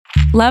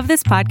Love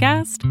this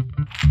podcast?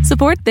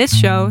 Support this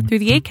show through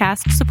the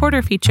Acast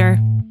supporter feature.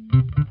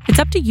 It's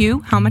up to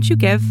you how much you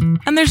give,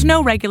 and there's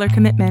no regular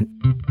commitment.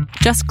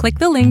 Just click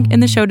the link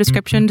in the show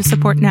description to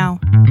support now.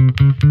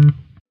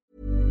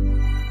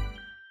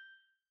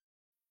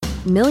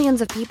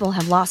 Millions of people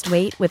have lost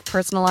weight with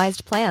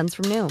personalized plans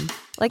from Noom.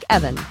 Like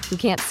Evan, who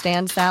can't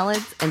stand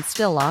salads and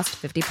still lost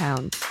 50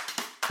 pounds.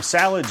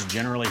 Salads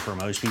generally for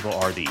most people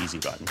are the easy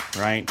button,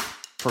 right?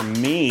 For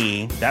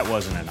me, that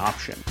wasn't an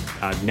option.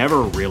 I never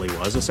really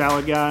was a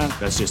salad guy.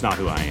 That's just not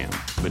who I am.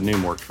 But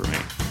Noom worked for me.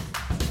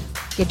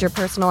 Get your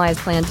personalized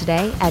plan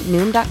today at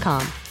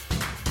Noom.com.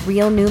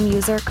 Real Noom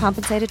user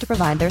compensated to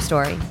provide their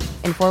story.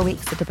 In 4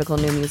 weeks, the typical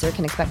Noom user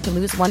can expect to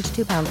lose 1 to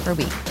 2 pounds per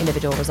week.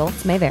 Individual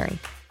results may vary.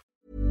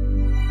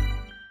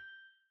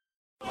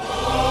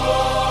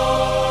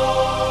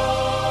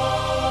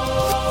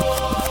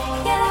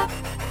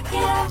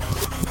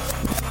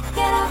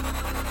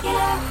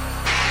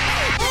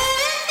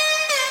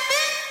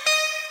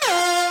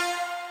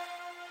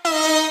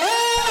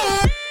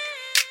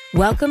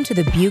 Welcome to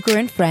the Bucher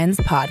and Friends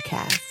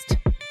podcast.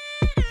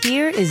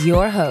 Here is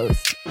your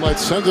host.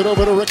 Let's send it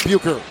over to Rick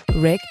Bucher.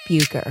 Rick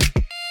Bucher.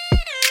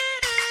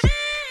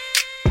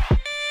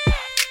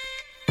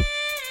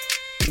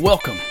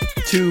 Welcome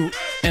to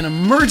an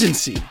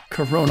emergency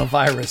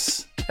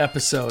coronavirus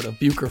episode of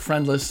Bucher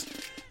Friendless,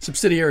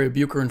 subsidiary of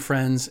Bucher and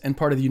Friends, and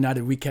part of the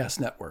United WeCast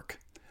network.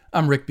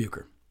 I'm Rick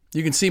Bucher.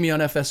 You can see me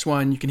on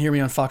FS1. You can hear me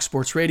on Fox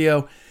Sports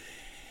Radio.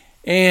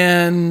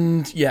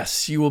 And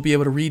yes, you will be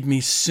able to read me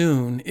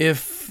soon.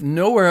 If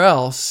nowhere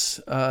else,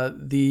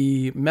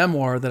 the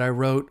memoir that I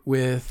wrote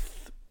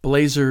with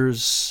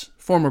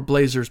former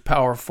Blazers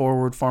power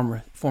forward,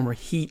 former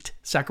Heat,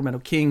 Sacramento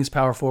Kings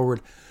power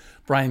forward,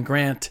 Brian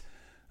Grant,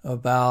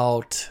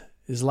 about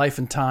his life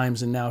and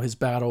times and now his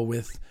battle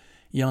with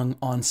young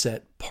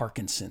onset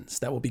Parkinson's.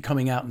 That will be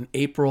coming out in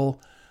April.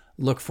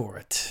 Look for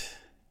it.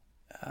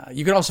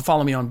 You can also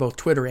follow me on both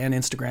Twitter and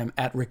Instagram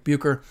at Rick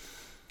Bucher.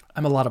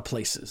 I'm a lot of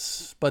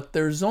places, but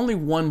there's only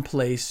one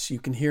place you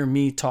can hear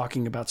me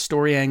talking about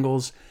story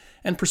angles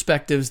and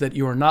perspectives that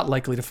you are not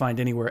likely to find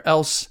anywhere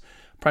else,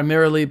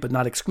 primarily but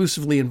not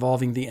exclusively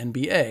involving the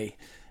NBA,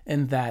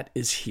 and that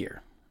is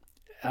here.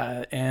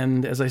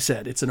 And as I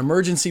said, it's an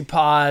emergency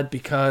pod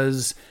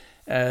because,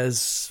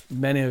 as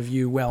many of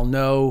you well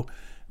know,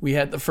 we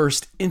had the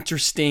first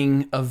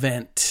interesting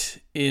event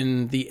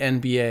in the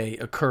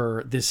NBA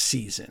occur this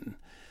season.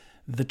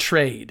 The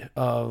trade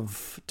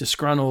of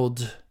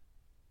disgruntled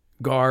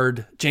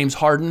guard James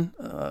Harden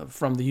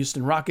from the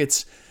Houston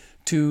Rockets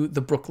to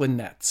the Brooklyn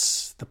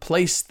Nets, the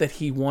place that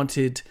he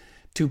wanted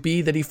to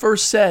be, that he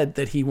first said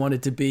that he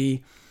wanted to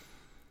be.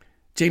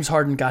 James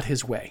Harden got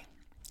his way.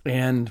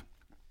 And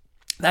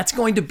that's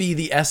going to be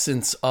the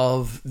essence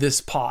of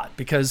this pod,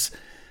 because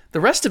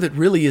the rest of it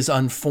really is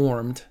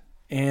unformed.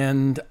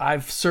 And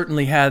I've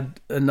certainly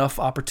had enough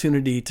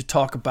opportunity to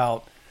talk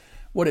about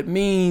what it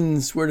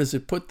means. Where does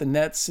it put the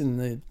Nets in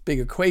the big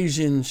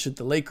equation? Should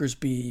the Lakers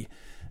be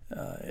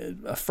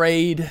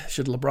afraid?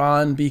 Should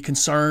LeBron be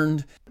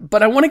concerned?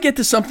 But I want to get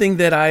to something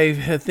that I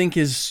think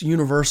is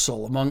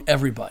universal among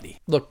everybody.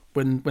 Look,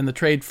 when the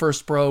trade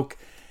first broke,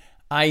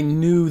 I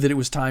knew that it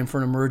was time for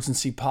an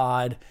emergency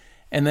pod.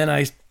 And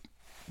then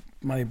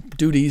my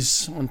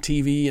duties on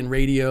TV and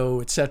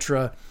radio,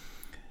 etc.,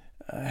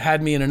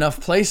 had me in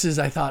enough places.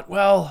 I thought,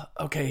 well,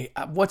 okay,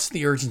 what's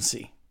the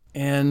urgency?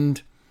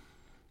 And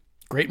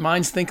great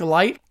minds think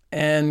alike,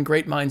 and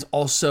great minds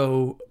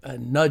also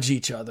nudge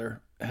each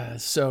other.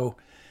 So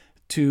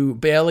to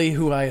Bailey,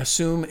 who I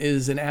assume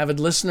is an avid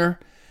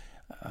listener,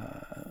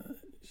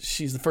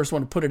 she's the first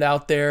one to put it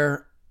out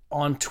there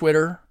on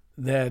Twitter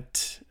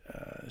that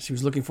she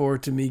was looking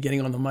forward to me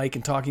getting on the mic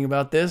and talking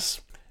about this.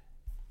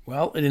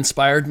 Well, it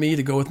inspired me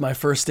to go with my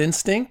first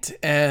instinct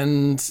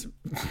and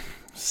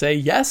say,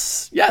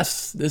 yes,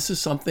 this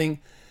is something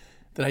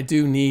that I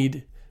do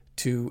need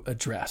to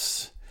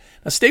address.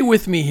 Now stay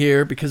with me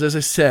here because, as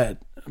I said,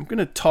 I'm going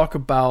to talk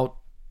about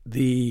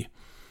the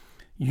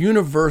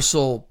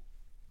universal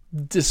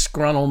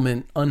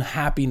disgruntlement,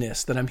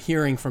 unhappiness that I'm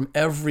hearing from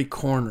every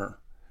corner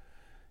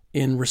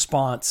in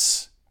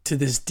response to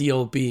this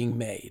deal being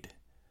made.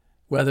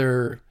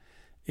 Whether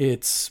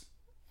it's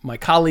my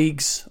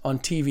colleagues on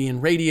TV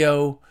and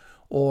radio,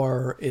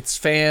 or it's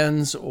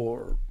fans,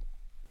 or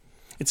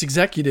it's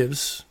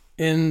executives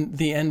in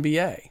the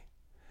NBA.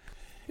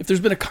 If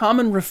there's been a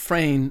common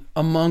refrain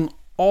among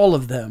all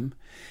of them,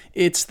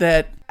 it's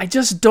that I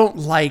just don't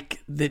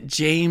like that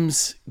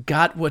James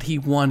got what he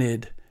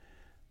wanted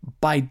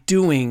by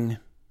doing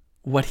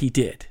what he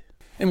did.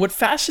 And what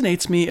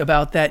fascinates me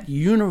about that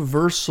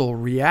universal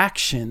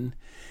reaction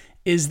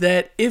is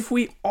that if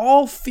we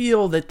all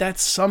feel that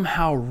that's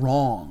somehow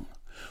wrong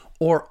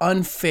or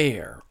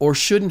unfair or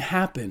shouldn't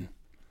happen,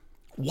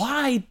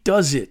 why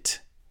does it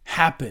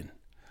happen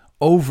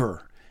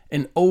over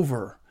and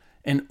over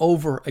and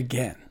over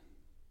again?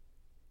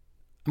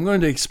 I'm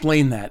going to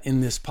explain that in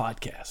this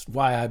podcast,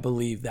 why I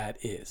believe that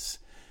is.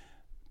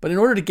 But in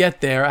order to get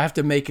there, I have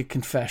to make a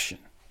confession.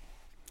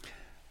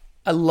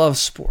 I love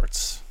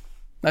sports.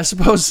 I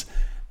suppose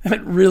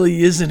that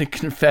really isn't a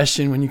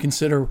confession when you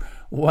consider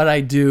what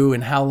I do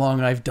and how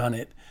long I've done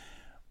it.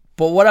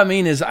 But what I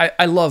mean is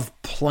I love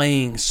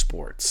playing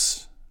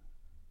sports.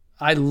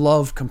 I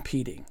love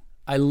competing.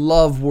 I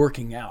love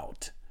working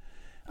out.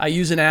 I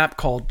use an app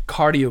called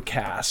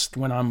CardioCast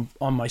when I'm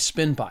on my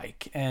spin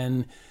bike.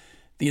 And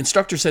the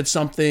instructor said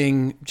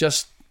something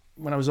just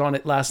when I was on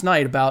it last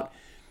night about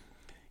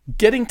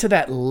getting to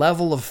that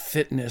level of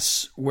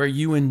fitness where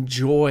you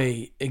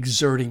enjoy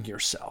exerting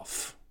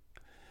yourself.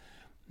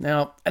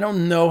 Now, I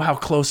don't know how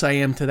close I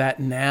am to that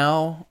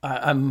now.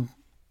 I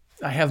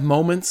have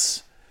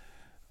moments,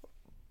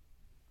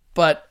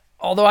 but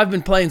although I've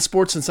been playing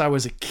sports since I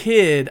was a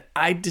kid,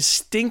 I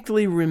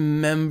distinctly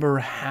remember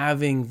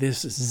having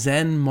this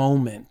Zen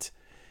moment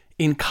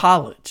in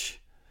college,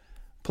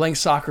 playing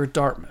soccer at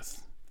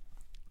Dartmouth.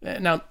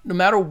 Now, no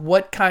matter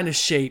what kind of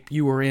shape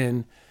you were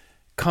in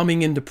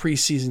coming into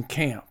preseason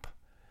camp,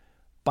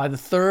 by the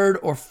third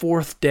or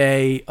fourth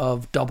day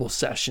of double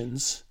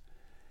sessions,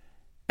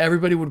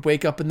 everybody would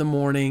wake up in the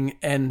morning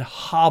and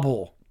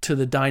hobble to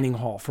the dining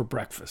hall for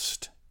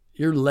breakfast.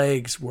 Your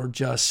legs were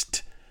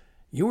just...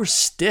 You were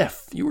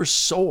stiff. You were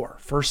sore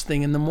first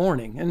thing in the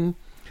morning. And,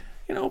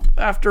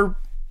 after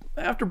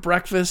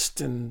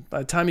breakfast and by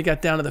the time you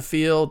got down to the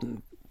field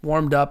and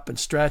warmed up and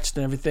stretched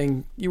and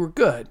everything, you were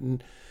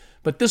good.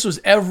 But this was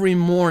every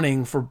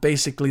morning for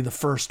basically the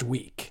first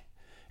week.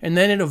 And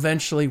then it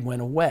eventually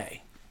went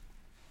away.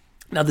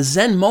 Now, the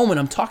Zen moment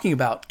I'm talking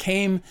about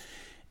came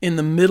in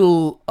the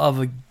middle of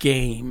a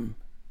game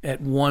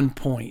at one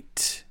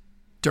point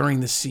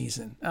during the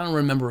season. I don't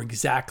remember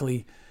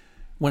exactly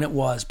when it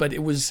was, but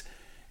it was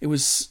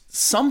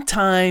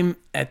sometime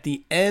at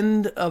the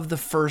end of the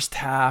first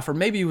half, or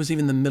maybe it was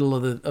even the middle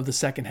of the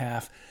second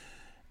half,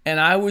 and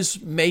I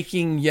was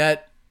making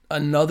yet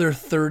another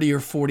 30 or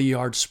 40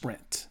 yard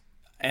sprint.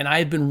 And I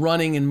had been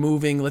running and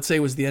moving, let's say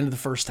it was the end of the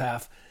first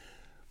half,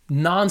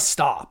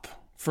 nonstop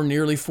for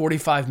nearly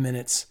 45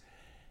 minutes.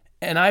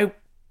 And I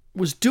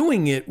was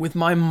doing it with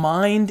my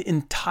mind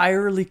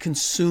entirely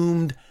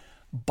consumed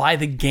by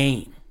the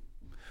game.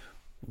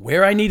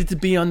 Where I needed to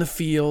be on the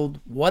field,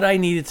 what I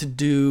needed to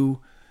do,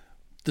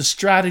 the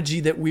strategy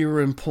that we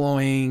were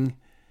employing,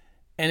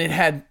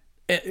 and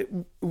it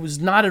was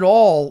not at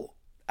all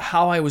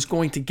how I was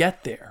going to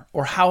get there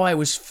or how I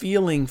was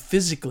feeling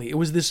physically. It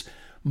was this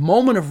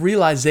moment of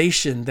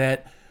realization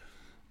that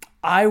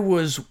I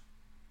was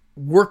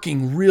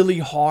working really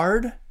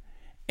hard,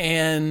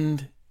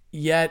 and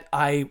yet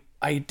I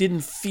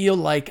didn't feel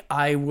like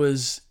I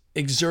was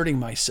exerting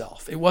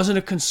myself. It wasn't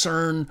a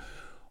concern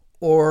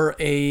or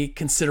a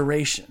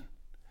consideration.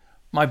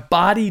 My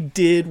body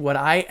did what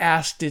I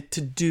asked it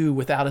to do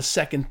without a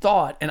second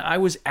thought, and I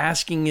was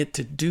asking it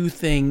to do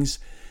things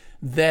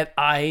that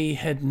I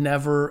had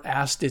never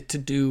asked it to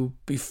do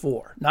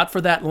before. Not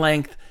for that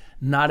length,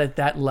 not at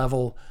that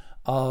level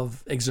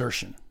of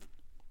exertion.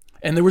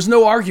 And there was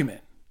no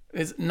argument.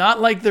 It's not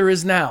like there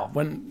is now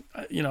when,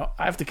 I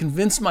have to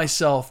convince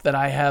myself that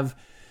I have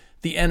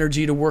the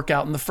energy to work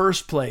out in the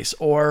first place,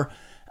 or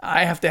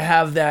I have to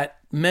have that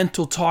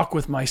mental talk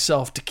with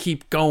myself to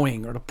keep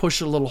going or to push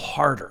a little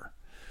harder.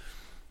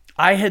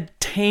 I had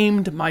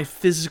tamed my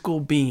physical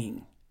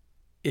being,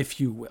 if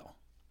you will.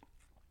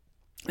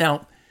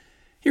 Now,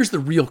 here's the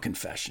real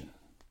confession.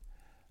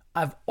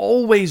 I've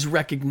always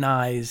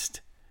recognized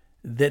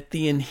that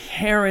the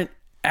inherent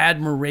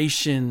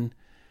admiration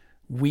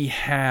we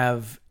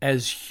have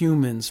as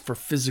humans for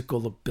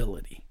physical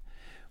ability.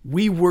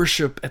 We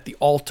worship at the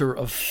altar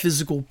of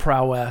physical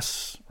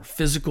prowess or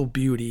physical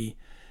beauty.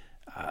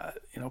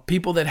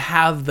 People that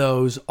have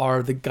those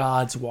are the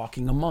gods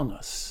walking among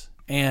us.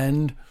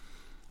 And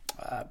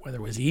whether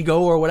it was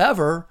ego or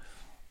whatever,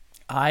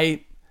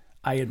 I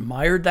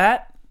admired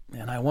that,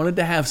 and I wanted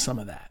to have some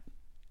of that.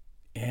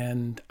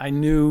 And I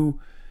knew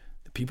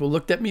the people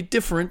looked at me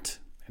different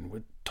and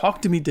would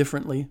talk to me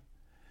differently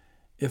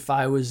if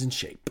I was in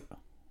shape.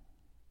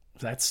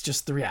 That's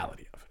just the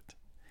reality of it.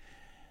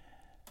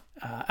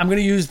 I'm going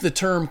to use the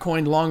term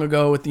coined long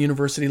ago at the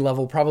university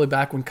level, probably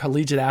back when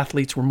collegiate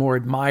athletes were more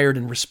admired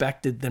and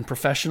respected than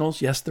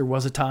professionals. Yes, there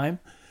was a time.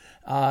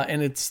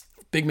 And it's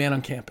big man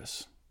on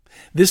campus.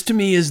 This to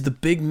me is the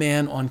big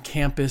man on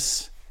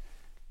campus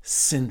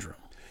syndrome.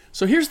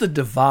 So here's the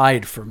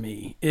divide for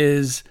me,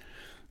 is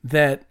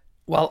that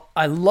while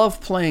I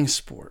love playing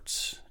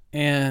sports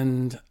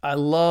and I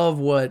love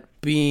what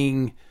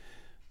being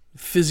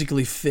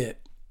physically fit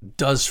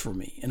does for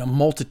me in a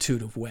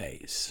multitude of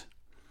ways,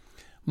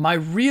 my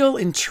real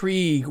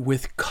intrigue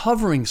with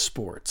covering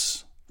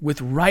sports, with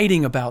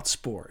writing about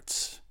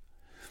sports,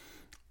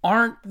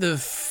 aren't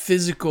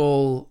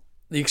the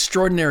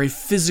extraordinary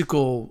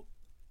physical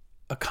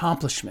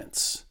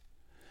accomplishments.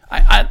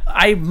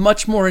 I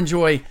much more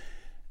enjoy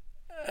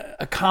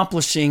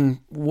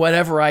accomplishing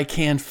whatever I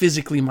can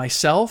physically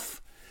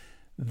myself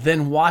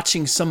than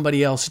watching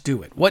somebody else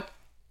do it. What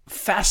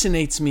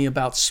fascinates me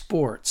about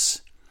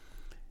sports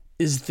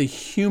is the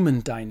human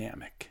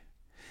dynamic,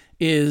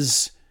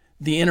 is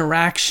the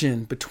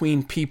interaction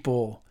between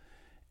people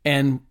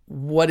and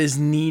what is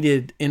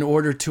needed in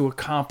order to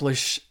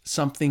accomplish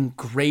something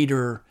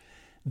greater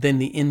than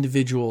the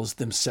individuals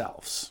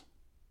themselves.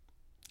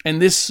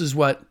 And this is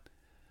what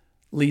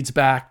leads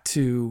back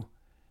to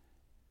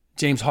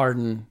James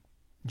Harden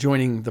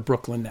joining the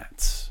Brooklyn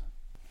Nets.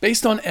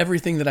 Based on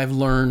everything that I've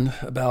learned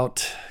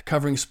about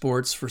covering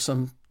sports for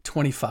some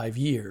 25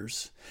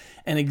 years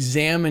and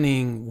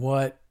examining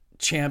what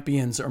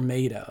champions are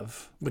made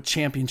of, what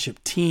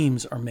championship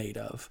teams are made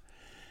of,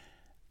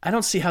 I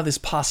don't see how this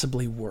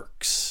possibly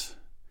works.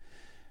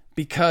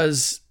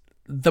 Because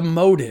the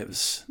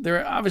motives,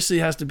 there obviously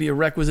has to be a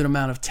requisite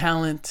amount of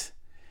talent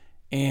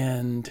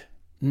and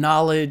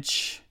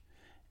knowledge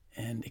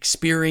and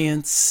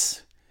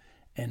experience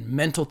and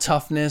mental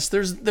toughness.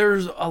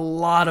 There's a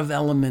lot of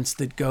elements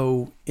that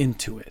go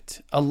into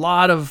it. A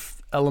lot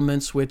of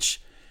elements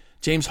which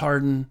James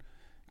Harden,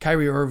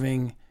 Kyrie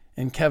Irving,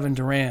 and Kevin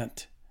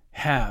Durant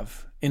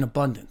have in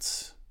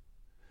abundance.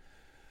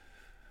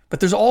 But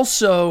there's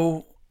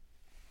also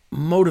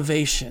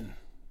motivation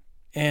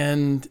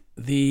and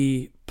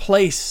the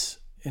place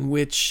in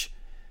which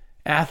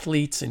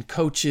athletes and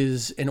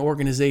coaches and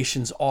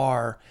organizations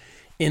are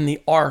in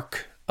the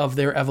arc of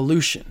their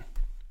evolution.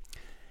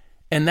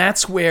 And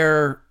that's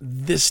where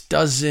this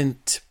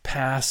doesn't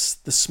pass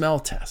the smell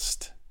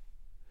test.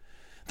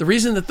 The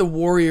reason that the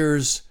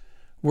Warriors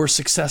were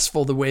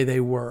successful the way they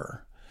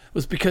were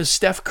was because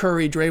Steph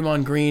Curry,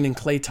 Draymond Green, and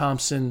Klay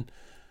Thompson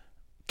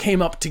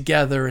came up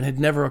together and had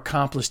never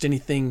accomplished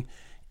anything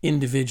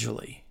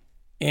individually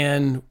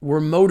and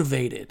were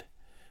motivated.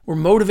 Were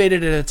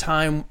motivated at a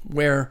time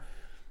where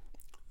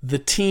the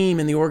team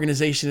and the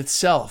organization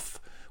itself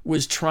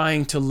was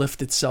trying to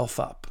lift itself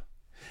up.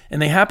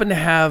 And they happened to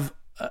have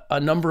a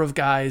number of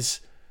guys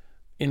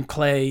in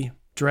Klay,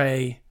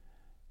 Dre,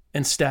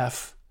 and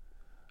Steph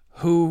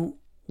who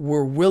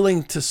were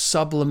willing to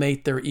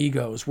sublimate their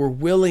egos, were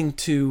willing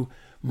to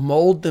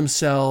mold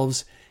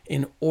themselves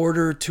in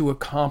order to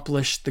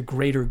accomplish the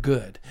greater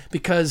good,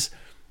 because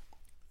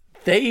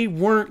they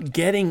weren't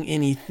getting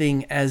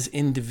anything as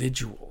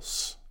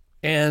individuals.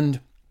 And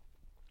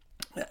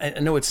I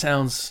know it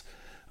sounds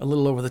a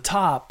little over the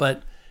top,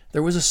 but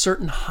there was a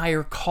certain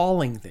higher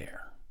calling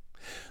there.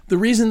 The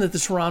reason that the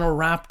Toronto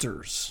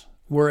Raptors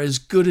were as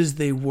good as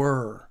they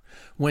were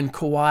when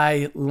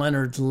Kawhi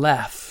Leonard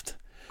left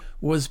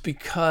was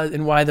because,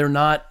 and why they're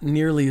not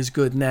nearly as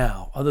good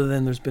now, other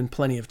than there's been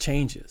plenty of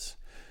changes.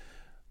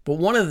 But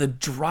one of the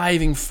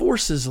driving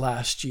forces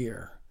last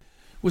year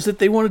was that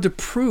they wanted to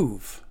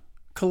prove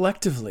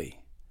collectively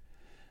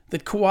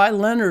that Kawhi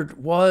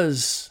Leonard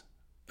was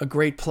a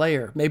great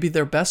player, maybe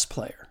their best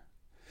player.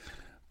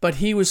 But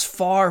he was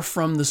far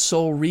from the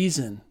sole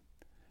reason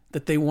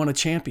that they won a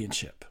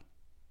championship,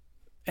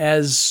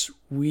 as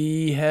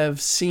we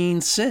have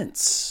seen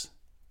since,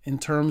 in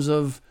terms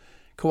of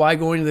Kawhi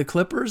going to the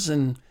Clippers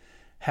and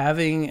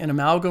having an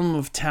amalgam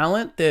of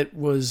talent that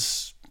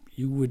was,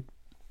 you would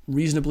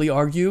reasonably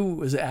argue,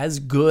 was as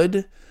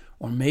good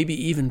or maybe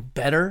even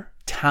better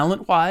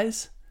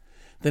talent-wise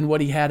than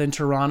what he had in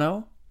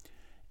Toronto,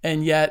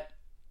 and yet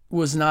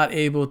was not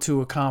able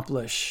to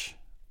accomplish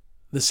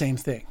the same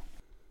thing.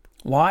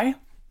 Why?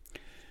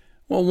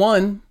 Well,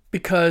 one,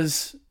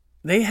 because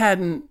they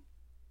hadn't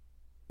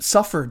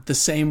suffered the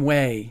same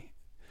way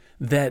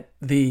that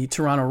the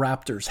Toronto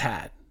Raptors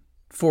had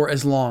for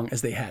as long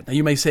as they had. Now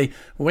you may say,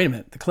 well, wait a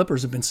minute, the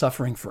Clippers have been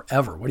suffering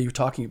forever. What are you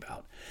talking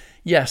about?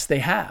 Yes, they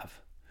have,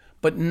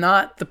 but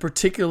not the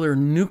particular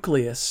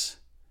nucleus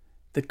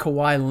that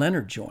Kawhi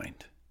Leonard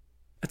joined.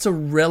 It's a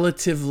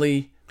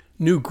relatively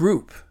new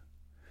group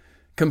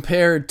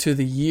compared to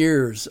the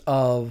years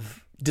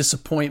of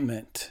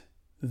disappointment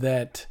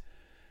that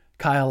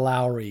Kyle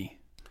Lowry,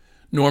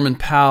 Norman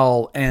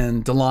Powell,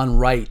 and DeLon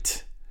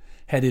Wright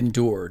had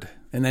endured.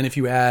 And then if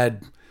you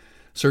add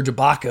Serge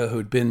Ibaka,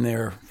 who'd been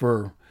there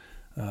for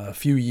a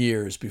few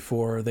years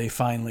before they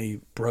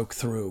finally broke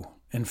through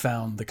and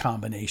found the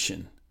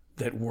combination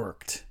that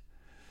worked.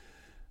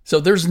 So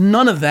there's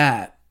none of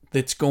that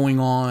that's going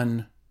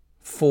on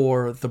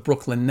for the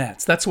Brooklyn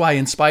Nets. That's why,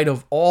 in spite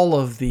of all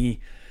of the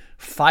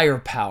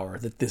firepower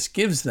that this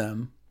gives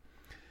them,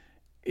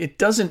 it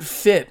doesn't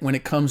fit when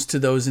it comes to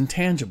those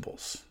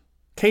intangibles.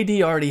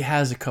 KD already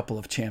has a couple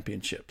of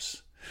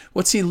championships.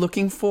 What's he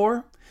looking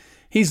for?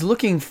 He's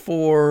looking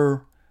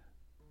for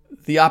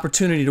the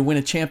opportunity to win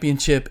a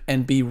championship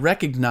and be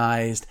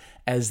recognized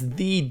as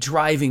the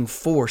driving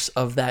force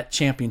of that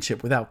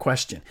championship without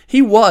question.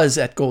 He was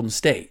at Golden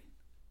State.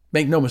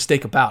 Make no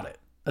mistake about it.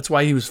 That's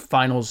why he was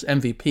Finals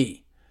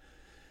MVP.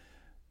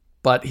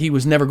 But he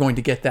was never going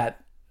to get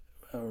that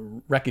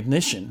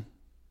recognition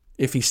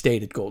if he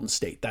stayed at Golden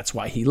State. That's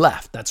why he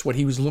left. That's what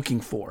he was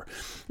looking for.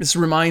 This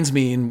reminds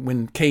me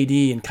when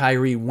KD and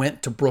Kyrie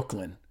went to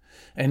Brooklyn,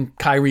 and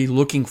Kyrie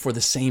looking for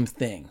the same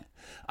thing.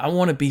 I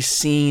want to be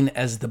seen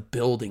as the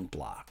building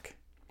block.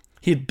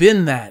 He had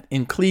been that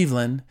in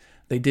Cleveland.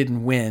 They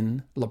didn't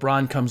win.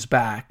 LeBron comes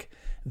back.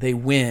 They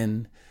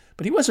win.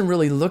 But he wasn't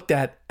really looked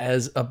at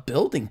as a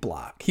building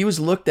block. He was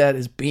looked at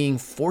as being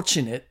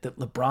fortunate that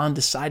LeBron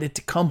decided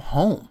to come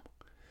home.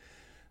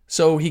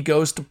 So he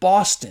goes to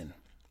Boston.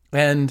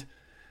 And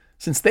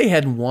since they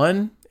had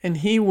won and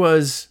he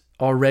was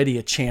already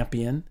a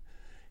champion,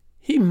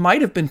 he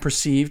might have been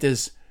perceived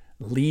as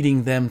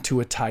leading them to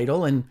a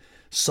title and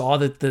saw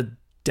that the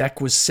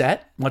deck was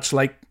set, much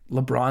like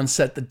LeBron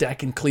set the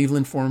deck in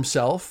Cleveland for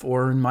himself,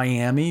 or in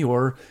Miami,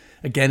 or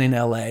again in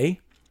LA.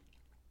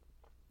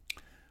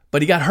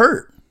 But he got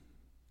hurt.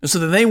 So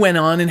then they went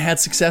on and had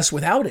success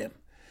without him.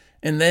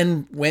 And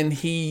then when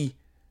he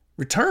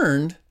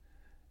returned,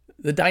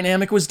 the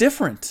dynamic was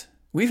different.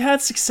 We've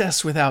had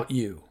success without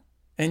you.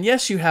 And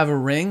yes, you have a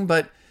ring,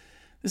 but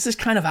this is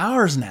kind of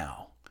ours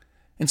now.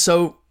 And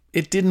so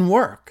it didn't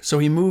work. So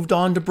he moved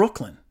on to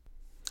Brooklyn.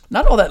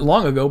 Not all that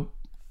long ago,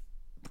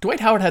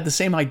 Dwight Howard had the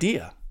same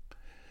idea.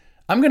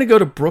 I'm going to go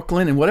to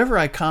Brooklyn, and whatever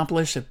I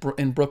accomplish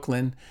in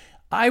Brooklyn,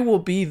 I will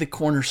be the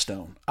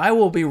cornerstone. I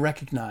will be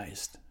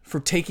recognized for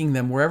taking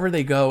them wherever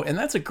they go. And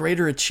that's a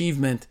greater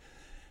achievement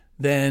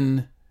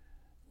than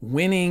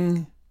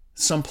winning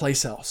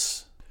someplace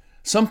else.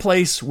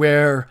 Someplace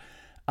where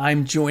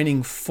I'm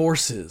joining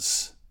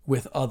forces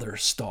with other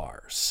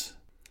stars.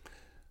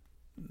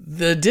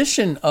 The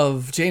addition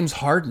of James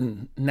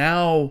Harden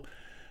now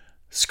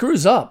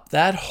screws up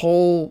that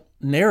whole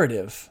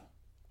narrative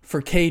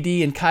for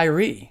KD and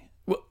Kyrie.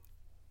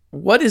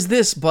 What is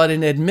this but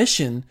an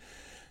admission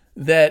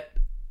that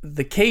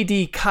the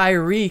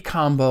KD-Kyrie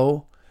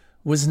combo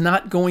was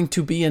not going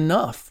to be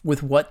enough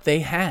with what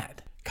they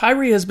had?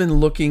 Kyrie has been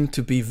looking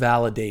to be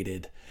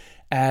validated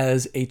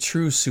as a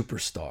true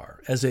superstar,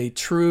 as a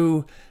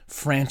true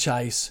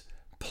franchise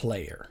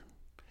player.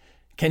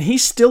 Can he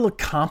still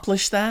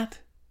accomplish that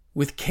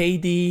with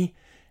KD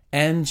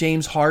and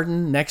James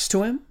Harden next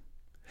to him?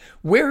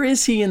 Where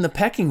is he in the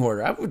pecking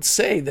order? I would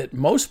say that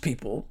most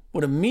people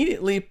would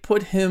immediately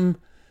put him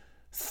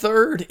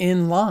third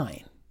in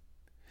line.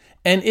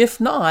 And if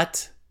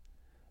not,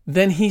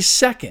 then he's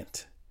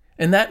second.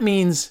 And that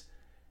means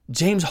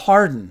James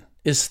Harden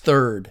is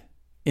third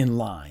in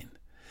line.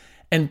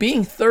 And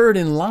being third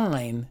in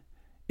line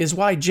is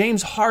why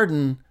James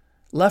Harden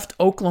left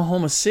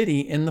Oklahoma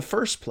City in the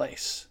first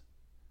place.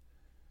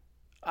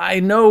 I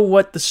know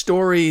what the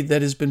story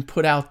that has been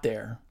put out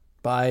there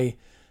by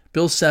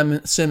Bill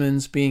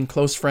Simmons being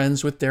close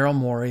friends with Daryl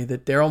Morey,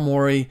 that Daryl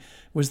Morey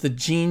was the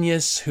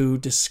genius who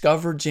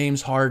discovered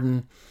James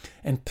Harden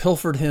and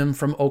pilfered him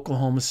from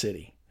Oklahoma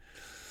City.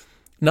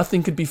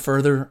 Nothing could be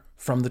further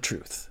from the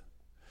truth.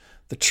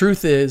 The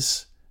truth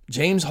is,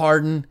 James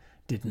Harden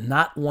did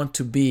not want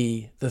to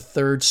be the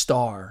third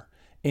star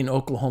in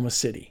Oklahoma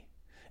City.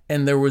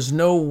 And there was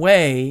no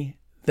way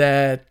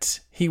that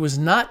he was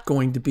not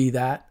going to be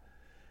that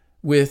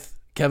with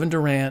Kevin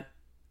Durant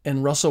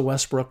and Russell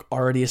Westbrook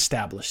already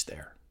established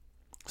there.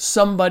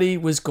 Somebody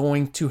was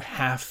going to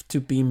have to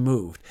be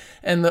moved.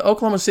 And the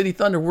Oklahoma City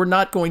Thunder were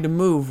not going to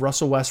move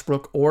Russell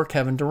Westbrook or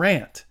Kevin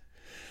Durant.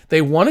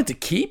 They wanted to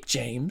keep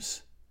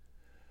James,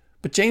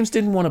 but James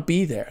didn't want to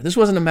be there. This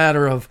wasn't a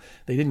matter of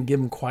they didn't give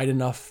him quite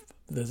enough.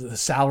 The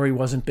salary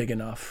wasn't big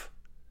enough.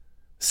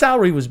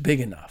 Salary was big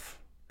enough.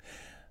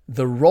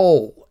 The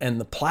role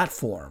and the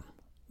platform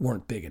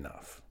weren't big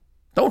enough.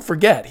 Don't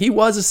forget, he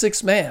was a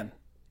sixth man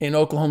in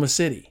Oklahoma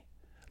City,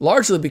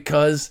 largely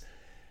because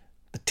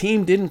the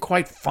team didn't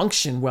quite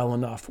function well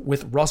enough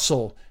with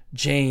Russell,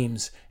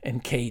 James,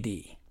 and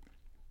KD.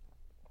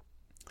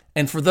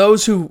 And for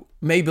those who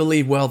may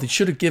believe, well, they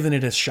should have given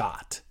it a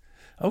shot.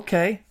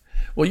 Okay,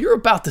 well, you're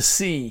about to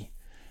see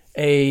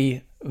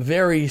a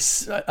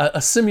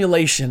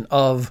simulation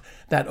of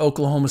that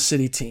Oklahoma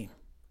City team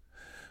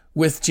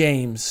with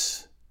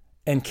James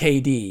and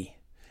KD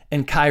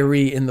and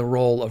Kyrie in the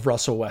role of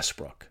Russell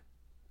Westbrook.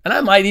 And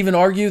I might even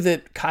argue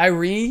that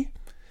Kyrie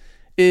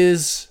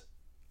is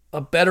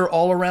a better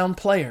all-around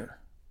player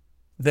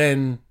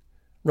than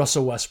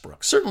Russell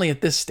Westbrook, certainly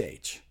at this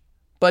stage,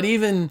 but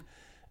even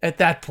at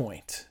that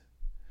point.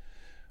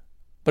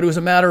 But it was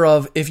a matter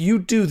of, if you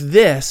do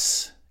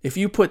this, if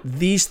you put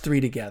these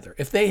three together,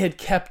 if they had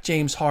kept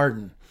James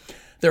Harden,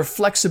 their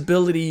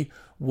flexibility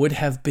would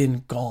have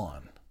been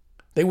gone.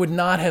 They would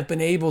not have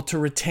been able to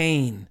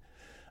retain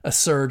a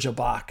Serge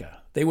Ibaka.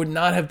 They would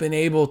not have been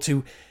able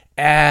to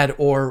add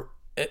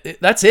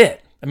that's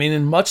it. I mean,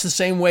 in much the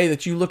same way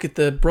that you look at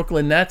the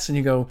Brooklyn Nets and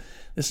you go,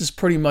 this is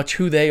pretty much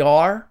who they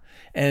are,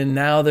 and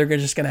now they're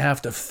just going to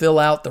have to fill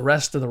out the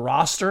rest of the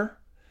roster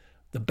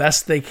the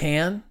best they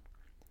can.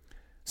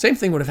 Same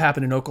thing would have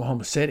happened in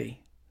Oklahoma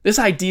City. This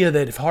idea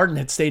that if Harden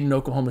had stayed in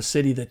Oklahoma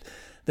City,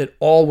 that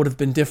all would have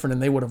been different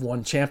and they would have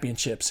won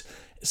championships,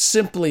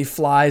 simply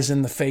flies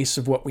in the face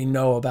of what we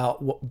know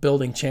about what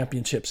building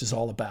championships is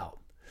all about,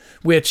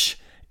 which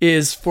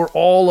is, for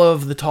all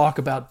of the talk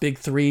about big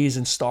threes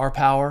and star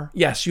power,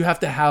 yes, you have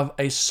to have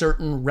a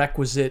certain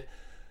requisite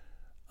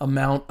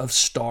amount of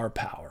star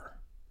power.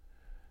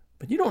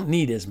 But you don't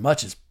need as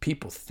much as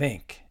people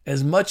think,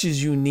 as much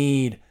as you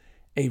need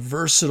a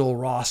versatile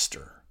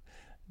roster,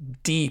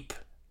 deep,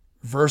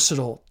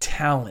 versatile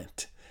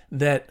talent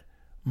that,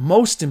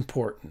 most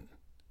important,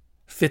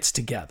 fits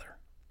together.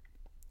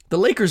 The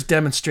Lakers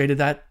demonstrated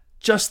that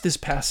just this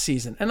past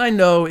season. And I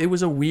know it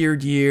was a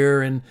weird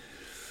year, and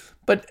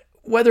But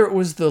whether it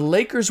was the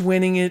Lakers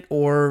winning it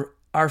or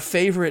our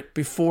favorite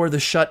before the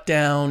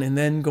shutdown and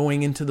then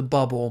going into the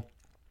bubble,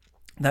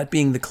 that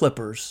being the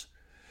Clippers,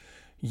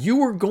 you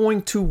were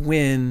going to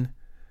win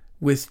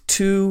with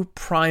two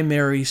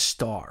primary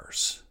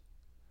stars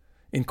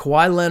in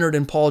Kawhi Leonard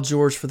and Paul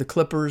George for the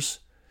Clippers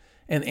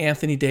and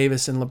Anthony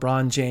Davis and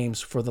LeBron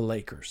James for the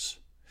Lakers.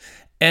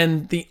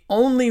 And the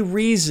only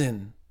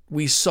reason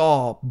we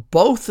saw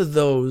both of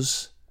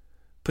those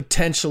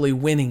potentially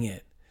winning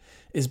it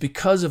is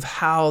because of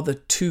how the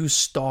two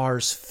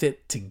stars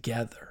fit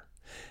together.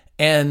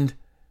 And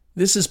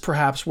this is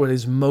perhaps what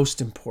is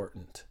most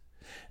important,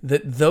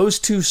 that those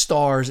two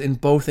stars in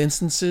both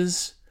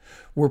instances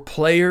were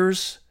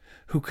players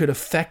who could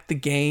affect the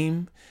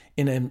game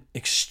in an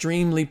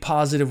extremely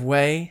positive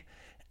way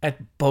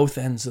at both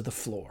ends of the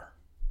floor.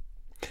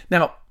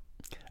 Now,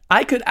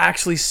 I could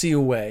actually see a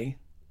way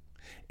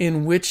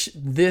in which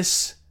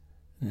this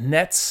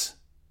Nets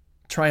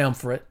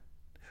triumvirate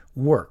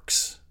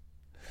works,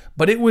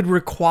 but it would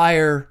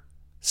require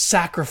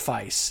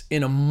sacrifice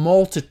in a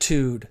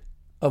multitude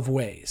of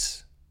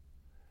ways.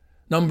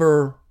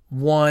 Number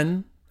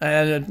one,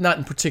 and not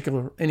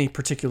in any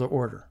particular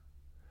order,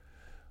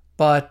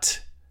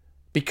 but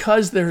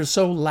because they're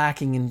so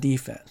lacking in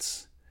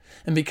defense,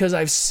 and because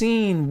I've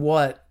seen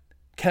what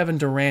Kevin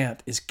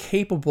Durant is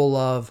capable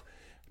of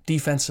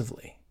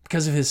defensively,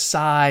 because of his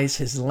size,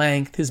 his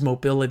length, his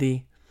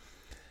mobility.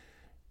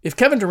 If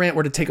Kevin Durant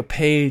were to take a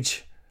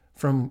page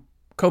from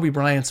Kobe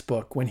Bryant's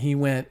book when he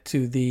went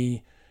to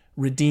the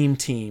Redeem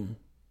team,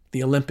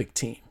 the Olympic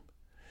team,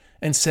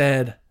 and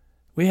said,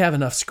 we have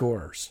enough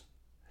scorers.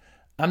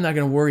 I'm not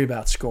going to worry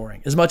about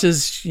scoring. As much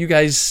as you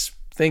guys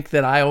think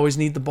that I always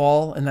need the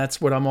ball and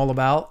that's what I'm all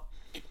about,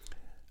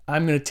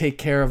 I'm going to take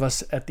care of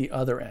us at the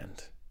other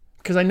end.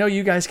 Because I know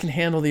you guys can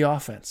handle the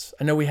offense.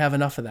 I know we have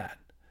enough of that.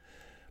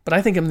 But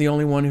I think I'm the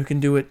only one who can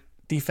do it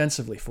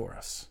defensively for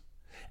us.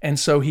 And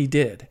so he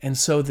did. And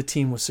so the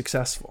team was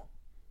successful.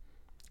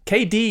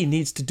 KD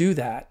needs to do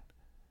that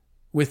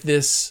with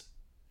this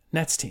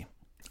Nets team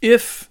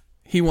if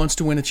he wants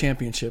to win a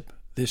championship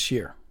this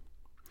year.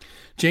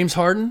 James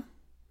Harden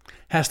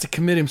has to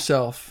commit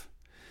himself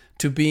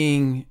to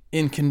being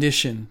in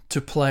condition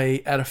to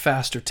play at a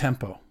faster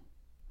tempo,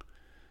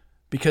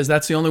 because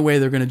that's the only way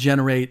they're going to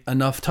generate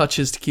enough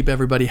touches to keep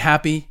everybody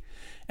happy.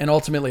 And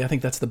ultimately, I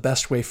think that's the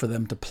best way for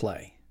them to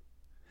play.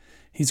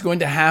 He's going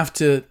to have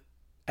to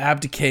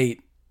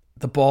abdicate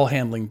the ball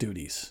handling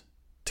duties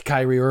to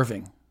Kyrie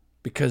Irving,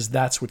 because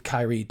that's what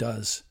Kyrie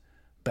does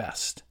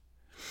best.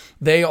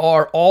 They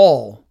are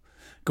all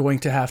going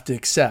to have to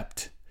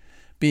accept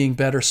being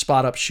better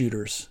spot-up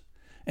shooters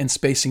and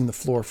spacing the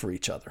floor for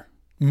each other.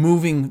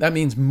 That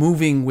means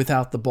moving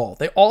without the ball.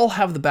 They all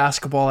have the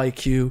basketball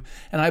IQ,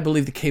 and I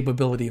believe the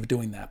capability of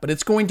doing that. But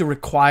it's going to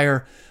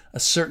require a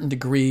certain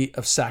degree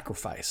of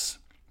sacrifice.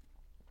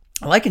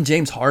 I liken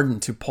James Harden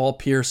to Paul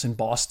Pierce in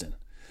Boston.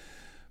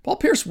 Paul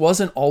Pierce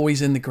wasn't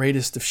always in the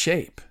greatest of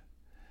shape.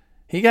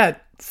 He got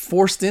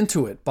forced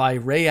into it by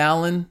Ray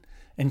Allen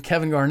and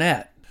Kevin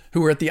Garnett,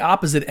 who were at the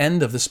opposite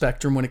end of the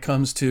spectrum when it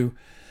comes to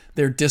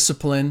their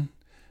discipline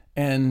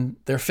and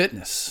their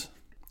fitness.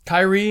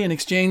 Kyrie, in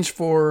exchange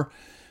for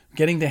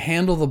getting to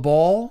handle the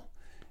ball,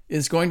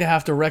 is going to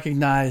have to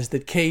recognize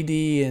that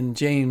KD and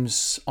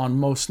James on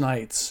most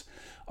nights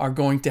are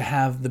going to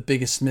have the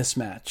biggest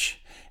mismatch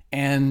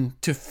and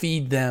to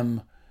feed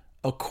them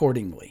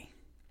accordingly.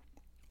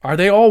 Are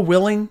they all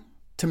willing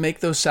to make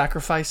those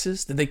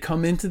sacrifices? Did they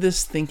come into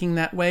this thinking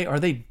that way? Are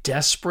they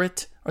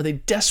desperate? Are they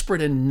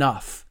desperate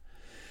enough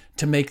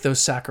to make those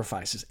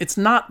sacrifices? It's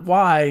not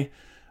why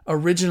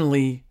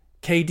originally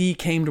KD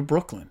came to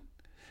Brooklyn.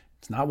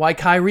 It's not why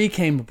Kyrie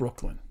came to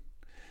Brooklyn.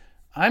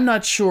 I'm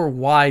not sure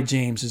why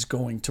James is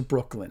going to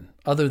Brooklyn,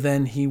 other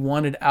than he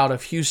wanted out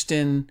of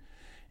Houston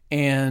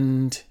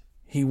and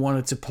he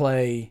wanted to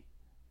play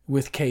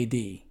with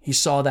KD. He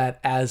saw that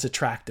as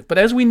attractive. But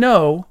as we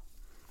know,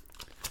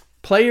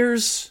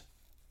 players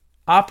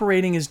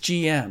operating as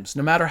GMs,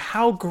 no matter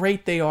how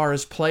great they are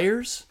as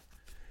players,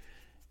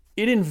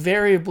 it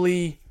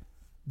invariably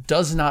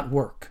does not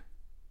work.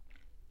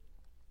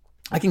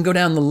 I can go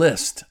down the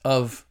list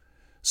of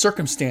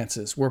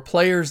circumstances where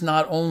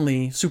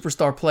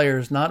superstar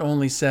players not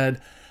only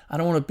said, I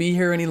don't want to be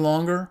here any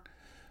longer,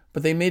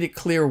 but they made it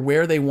clear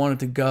where they wanted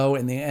to go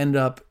and they end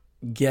up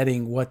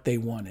getting what they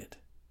wanted.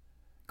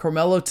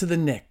 Carmelo to the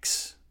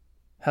Knicks.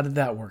 How did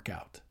that work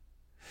out?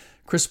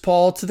 Chris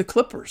Paul to the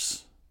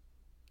Clippers.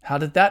 How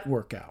did that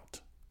work out?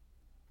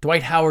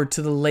 Dwight Howard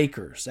to the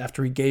Lakers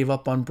after he gave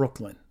up on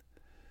Brooklyn.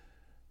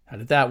 How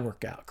did that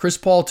work out? Chris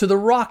Paul to the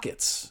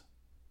Rockets.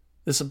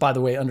 This, by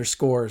the way,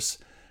 underscores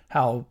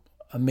how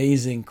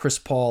amazing Chris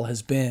Paul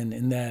has been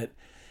in that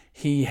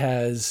he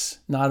has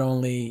not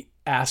only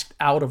asked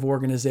out of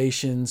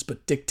organizations,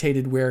 but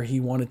dictated where he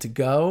wanted to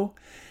go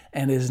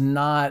and has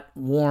not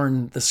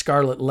worn the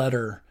scarlet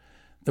letter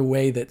the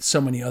way that so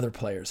many other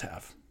players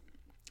have.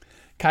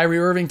 Kyrie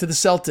Irving to the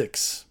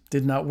Celtics.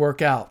 Did not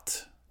work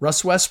out.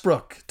 Russ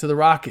Westbrook to the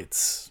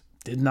Rockets.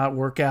 Did not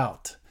work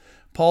out.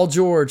 Paul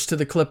George to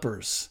the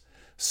Clippers.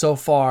 so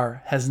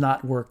far has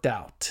not worked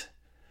out.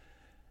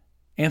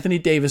 Anthony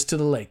Davis to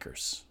the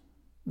Lakers.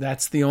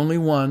 That's the only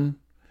one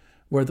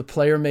where the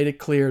player made it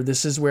clear,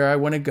 this is where I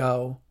want to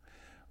go,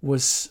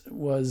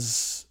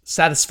 was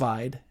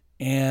satisfied,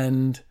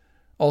 and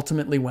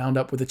ultimately wound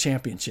up with a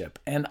championship.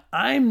 And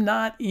I'm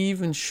not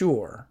even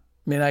sure.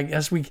 I mean, I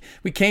guess we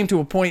came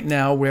to a point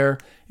now where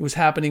it was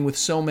happening with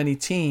so many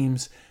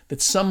teams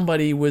that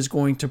somebody was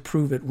going to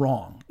prove it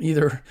wrong.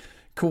 Either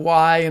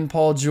Kawhi and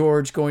Paul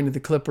George going to the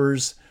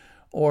Clippers,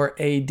 or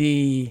AD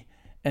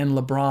and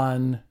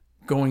LeBron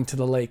going to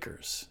the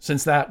Lakers,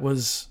 since that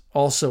was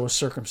also a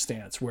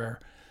circumstance where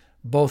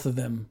both of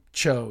them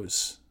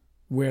chose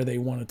where they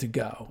wanted to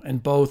go.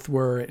 And both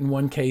were, in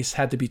one case,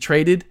 had to be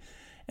traded,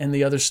 and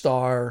the other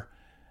star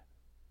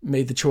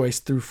made the choice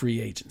through free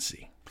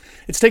agency.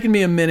 It's taken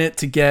me a minute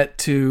to get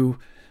to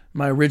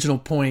my original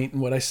point,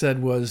 and what I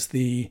said was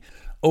the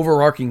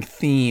overarching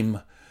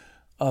theme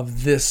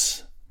of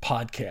this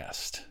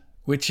podcast,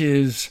 which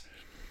is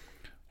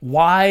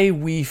why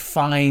we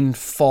find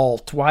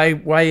fault, why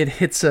it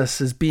hits us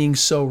as being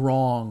so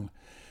wrong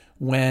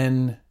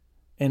when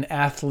an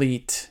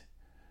athlete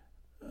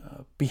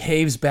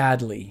behaves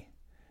badly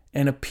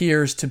and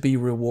appears to be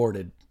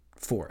rewarded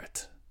for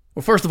it.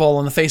 Well, first of all,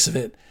 on the face of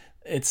it,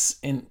 it's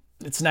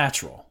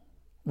natural.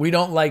 We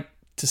don't like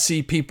to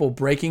see people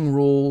breaking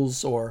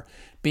rules or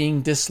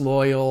being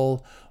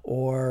disloyal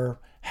or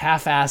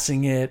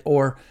half-assing it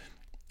or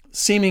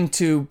seeming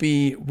to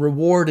be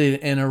rewarded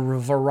in a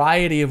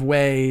variety of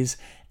ways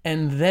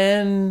and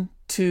then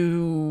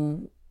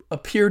to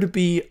appear to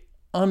be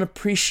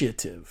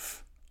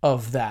unappreciative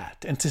of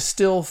that and to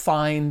still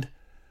find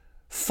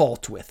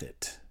fault with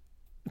it.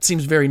 It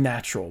seems very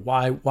natural.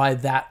 Why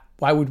would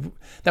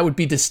that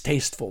be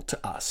distasteful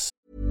to us?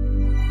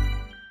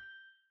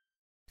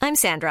 I'm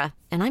Sandra,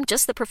 and I'm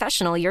just the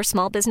professional your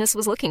small business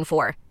was looking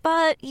for.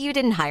 But you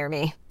didn't hire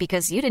me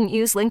because you didn't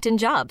use LinkedIn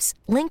Jobs.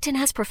 LinkedIn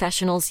has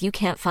professionals you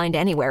can't find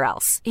anywhere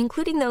else,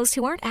 including those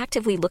who aren't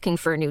actively looking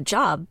for a new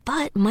job,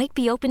 but might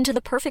be open to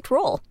the perfect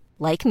role,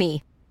 like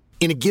me.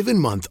 In a given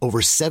month, over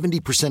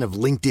 70% of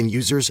LinkedIn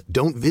users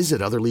don't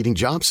visit other leading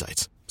job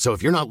sites. So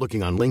if you're not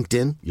looking on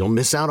LinkedIn, you'll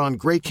miss out on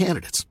great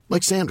candidates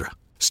like Sandra.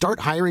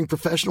 Start hiring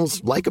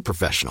professionals like a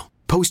professional.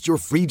 Post your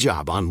free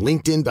job on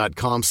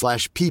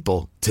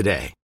linkedin.com/people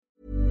today.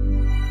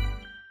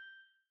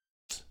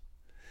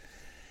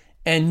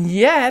 And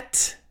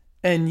yet,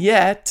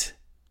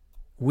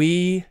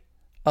 we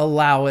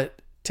allow it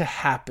to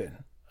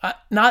happen.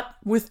 Not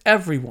with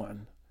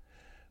everyone,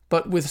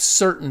 but with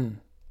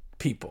certain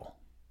people.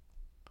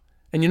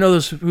 And you know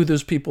who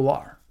those people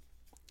are.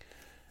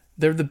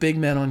 They're the big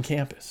men on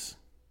campus.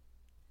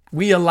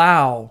 We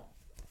allow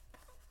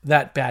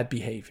that bad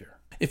behavior.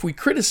 If we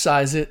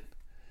criticize it,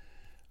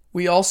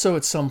 we also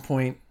at some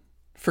point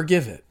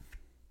forgive it.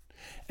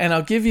 And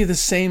I'll give you the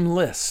same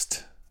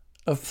list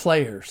of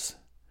players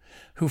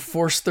who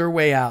forced their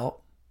way out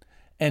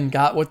and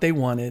got what they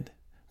wanted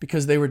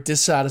because they were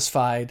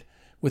dissatisfied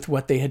with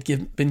what they had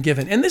been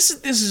given. And this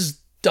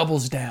is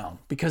doubles down,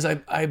 because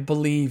I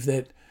believe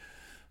that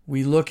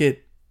we look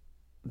at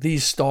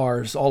these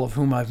stars, all of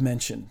whom I've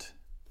mentioned,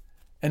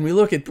 and we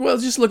look at,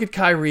 just look at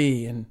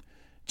Kyrie and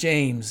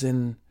James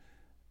and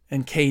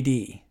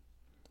KD.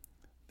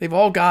 They've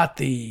all got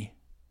the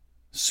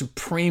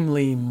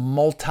supremely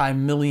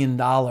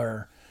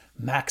multi-million-dollar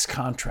max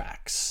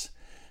contracts.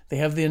 They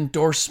have the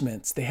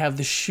endorsements. They have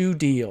the shoe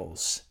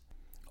deals.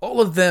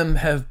 All of them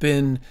have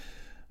been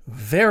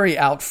very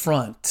out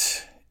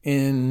front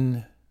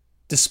in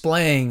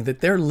displaying that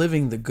they're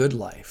living the good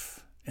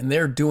life and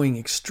they're doing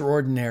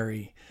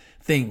extraordinary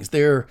things.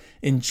 They're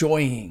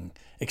enjoying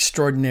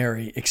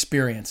extraordinary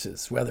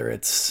experiences, whether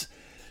it's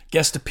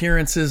guest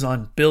appearances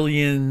on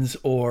Billions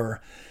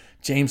or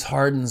James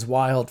Harden's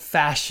wild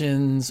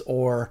fashions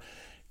or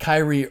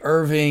Kyrie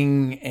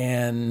Irving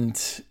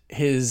and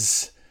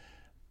his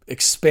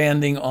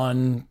expanding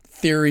on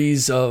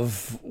theories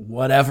of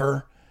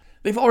whatever.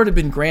 They've already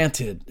been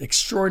granted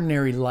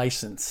extraordinary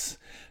license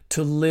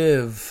to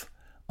live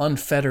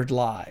unfettered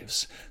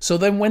lives. So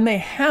then when they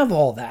have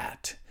all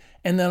that,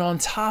 and then on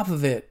top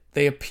of it,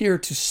 they appear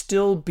to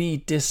still be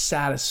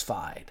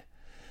dissatisfied,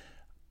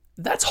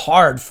 that's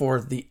hard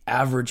for the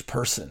average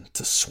person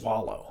to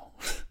swallow.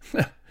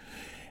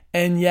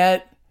 And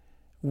yet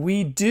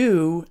we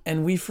do,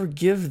 and we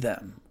forgive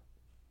them.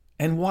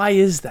 And why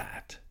is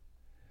that?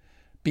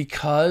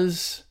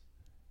 Because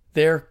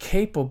they're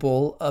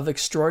capable of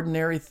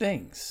extraordinary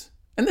things.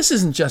 And this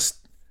isn't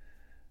just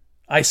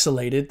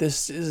isolated.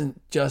 This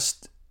isn't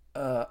just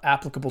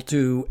applicable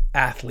to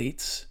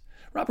athletes.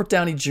 Robert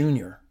Downey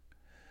Jr.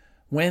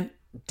 went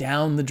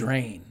down the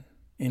drain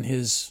in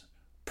his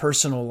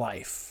personal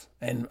life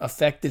and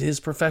affected his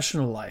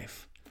professional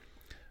life.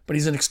 But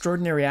he's an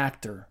extraordinary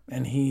actor,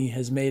 and he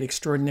has made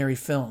extraordinary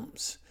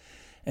films.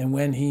 And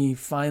when he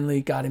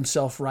finally got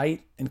himself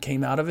right and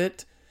came out of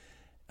it,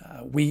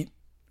 we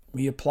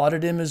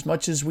applauded him as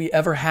much as we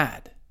ever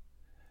had.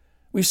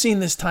 We've seen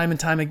this time and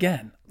time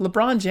again.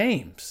 LeBron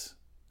James.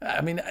 I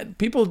mean,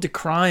 people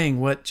decrying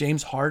what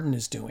James Harden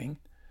is doing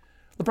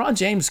LeBron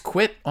James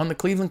quit on the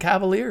Cleveland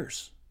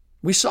Cavaliers.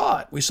 We saw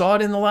it. We saw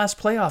it in the last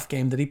playoff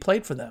game that he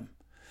played for them.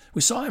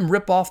 We saw him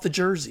rip off the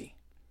jersey.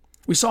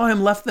 We saw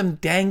him left them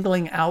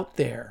dangling out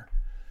there,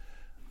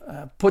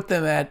 put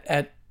them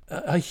at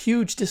a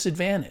huge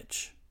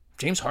disadvantage.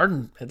 James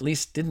Harden at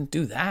least didn't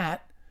do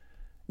that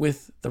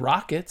with the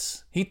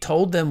Rockets. He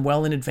told them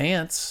well in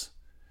advance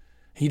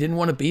he didn't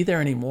want to be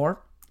there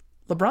anymore.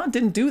 LeBron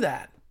didn't do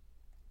that.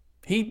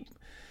 He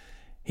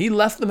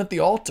left them at the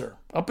altar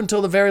up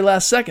until the very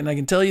last second. I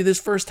can tell you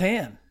this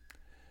firsthand.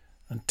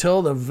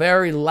 Until the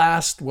very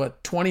last,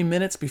 20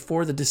 minutes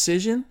before the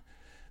decision,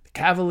 the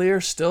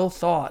Cavaliers still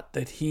thought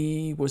that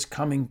he was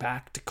coming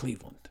back to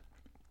Cleveland.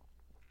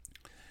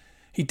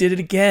 He did it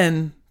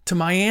again to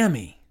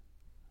Miami.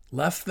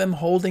 Left them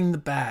holding the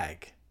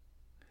bag.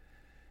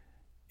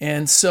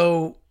 And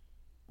so,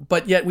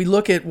 but yet we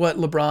look at what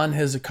LeBron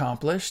has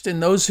accomplished,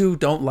 and those who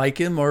don't like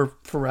him are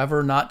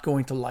forever not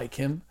going to like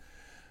him.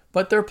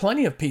 But there are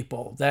plenty of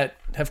people that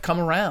have come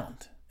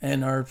around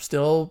and are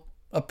still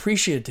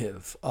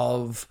appreciative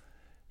of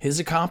his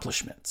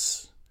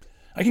accomplishments.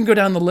 I can go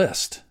down the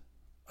list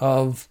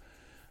of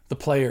the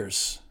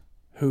players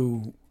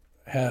who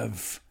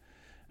have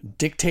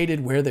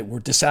dictated where they were,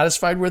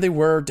 dissatisfied where they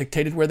were,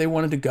 dictated where they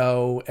wanted to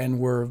go, and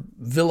were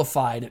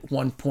vilified at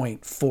one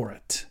point for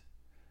it.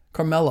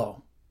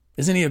 Carmelo,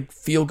 isn't he a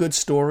feel-good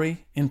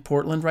story in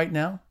Portland right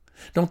now?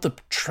 Don't the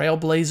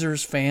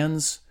Trailblazers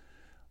fans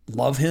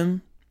love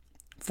him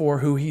for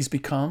who he's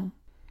become?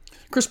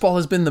 Chris Paul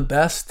has been the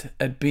best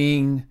at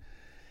being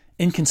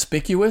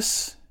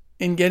inconspicuous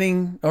in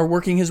getting or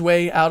working his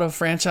way out of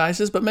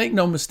franchises, but make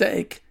no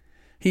mistake,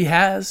 he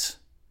has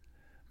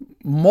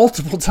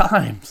multiple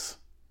times.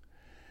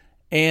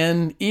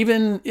 And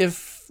even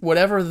if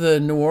whatever the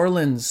New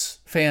Orleans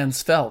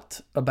fans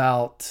felt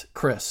about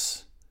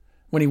Chris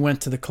when he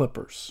went to the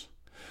Clippers,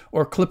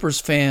 or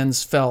Clippers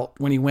fans felt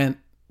when he went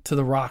to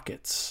the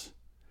Rockets,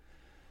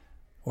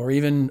 or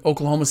even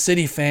Oklahoma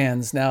City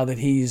fans now that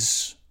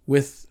he's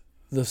with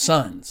the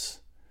Suns,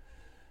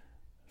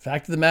 the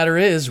fact of the matter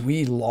is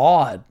we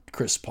laud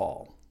Chris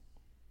Paul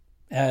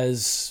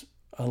as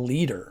a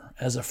leader,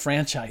 as a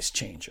franchise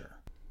changer.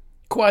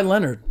 Kawhi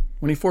Leonard,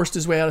 when he forced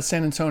his way out of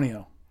San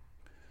Antonio,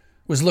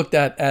 was looked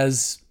at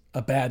as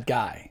a bad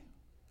guy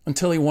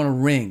until he won a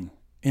ring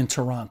in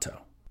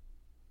Toronto.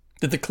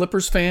 Did the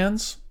Clippers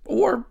fans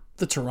or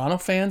the Toronto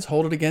fans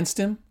hold it against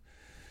him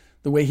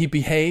the way he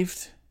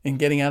behaved in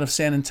getting out of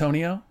San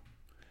Antonio?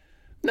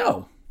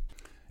 No.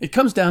 It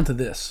comes down to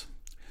this.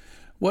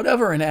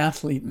 Whatever an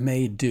athlete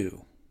may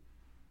do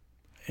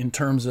in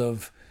terms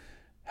of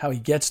how he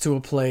gets to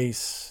a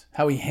place,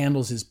 how he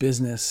handles his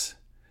business,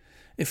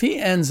 if he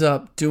ends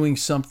up doing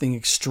something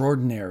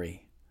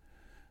extraordinary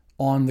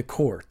on the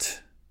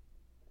court,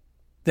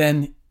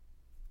 then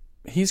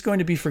he's going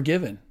to be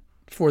forgiven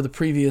for the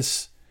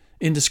previous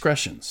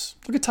indiscretions.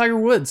 Look at Tiger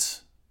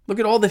Woods. Look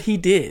at all that he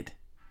did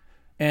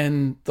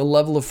and the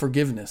level of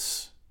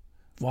forgiveness.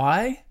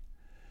 Why?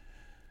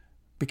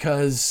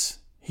 Because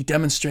he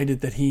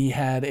demonstrated that he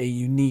had a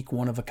unique,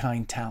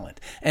 one-of-a-kind talent.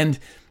 And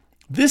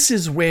this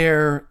is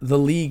where the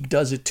league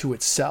does it to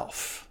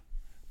itself,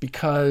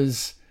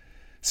 because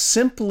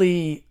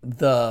simply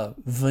the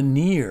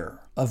veneer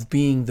of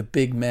being the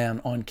big man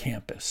on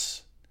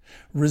campus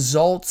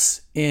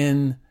results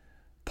in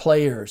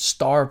players,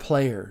 star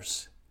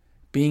players,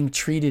 being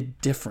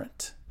treated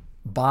different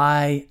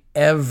by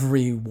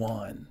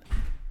everyone.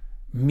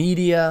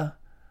 Media,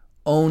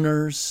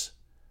 owners,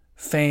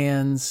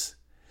 fans.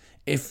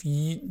 If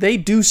they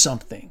do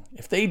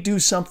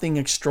something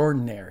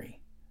extraordinary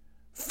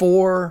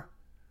for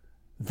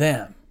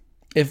them,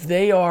 if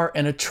they are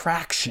an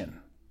attraction,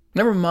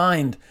 never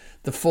mind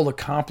the full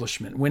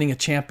accomplishment, winning a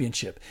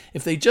championship,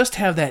 if they just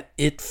have that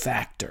it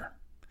factor,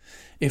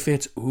 if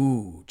it's,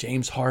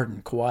 James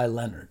Harden, Kawhi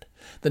Leonard,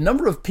 the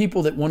number of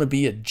people that want to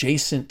be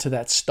adjacent to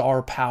that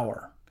star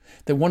power,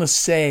 that want to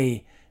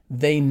say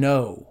they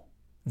know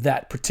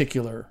that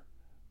particular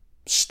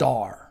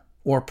star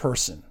or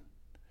person,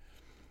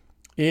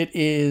 it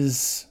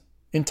is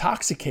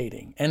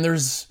intoxicating. And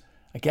there's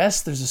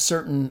a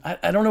certain,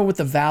 I don't know what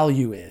the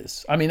value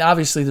is. I mean,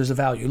 obviously there's a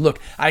value. Look,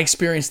 I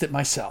experienced it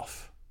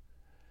myself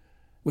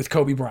with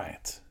Kobe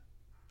Bryant.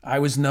 I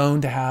was known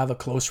to have a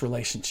close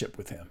relationship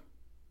with him.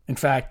 In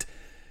fact,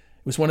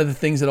 it was one of the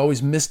things that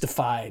always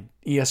mystified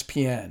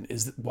ESPN,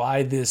 is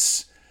why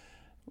this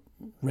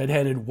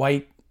redheaded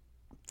white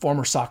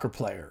former soccer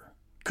player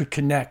could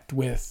connect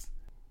with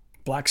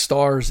black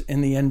stars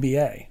in the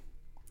NBA.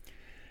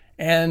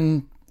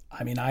 And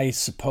I mean, I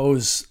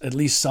suppose at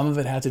least some of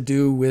it had to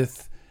do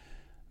with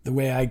the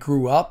way I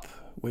grew up,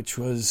 which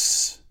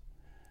was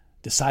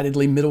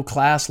decidedly middle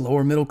class,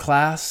 lower middle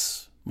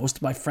class. Most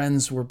of my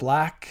friends were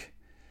black.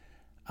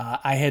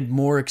 I had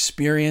more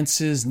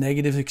experiences,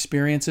 negative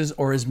experiences,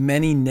 or as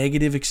many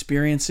negative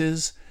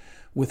experiences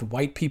with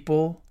white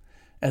people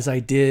as I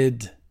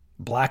did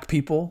black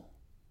people.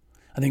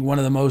 I think one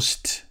of the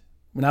most,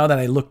 now that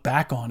I look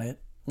back on it,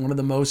 one of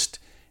the most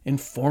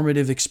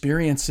informative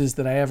experiences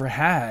that I ever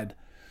had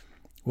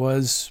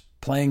was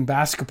playing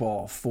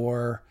basketball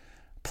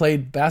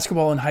played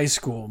basketball in high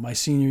school my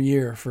senior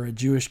year for a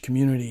Jewish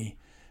community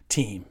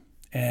team.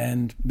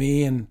 And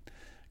me and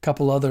a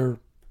couple other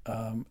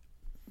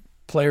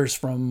players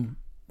from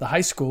the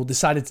high school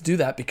decided to do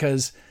that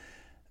because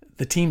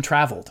the team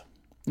traveled.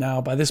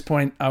 Now, by this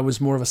point, I was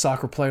more of a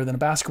soccer player than a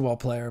basketball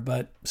player,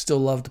 but still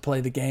loved to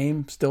play the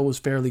game, still was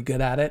fairly good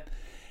at it,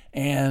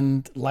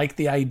 and liked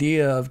the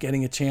idea of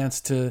getting a chance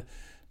to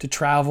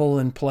travel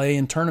and play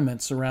in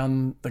tournaments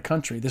around the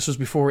country. This was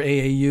before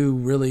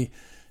AAU really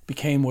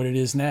became what it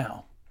is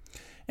now.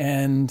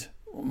 And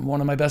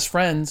one of my best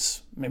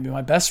friends, maybe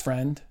my best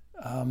friend,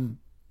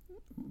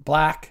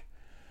 Black,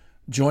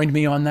 joined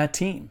me on that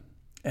team.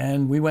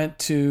 And we went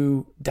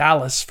to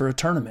Dallas for a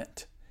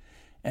tournament.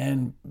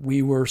 And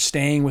we were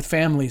staying with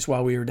families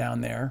while we were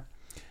down there.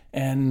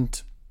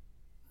 And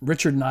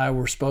Richard and I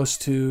were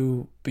supposed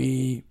to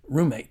be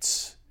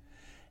roommates.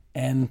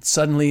 And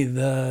suddenly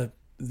the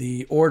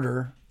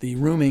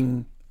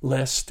rooming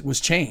list was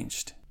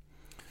changed.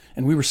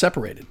 And we were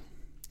separated.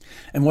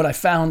 And what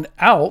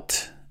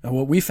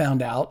we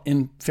found out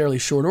in fairly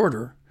short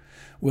order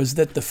was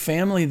that the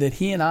family that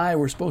he and I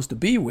were supposed to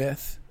be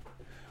with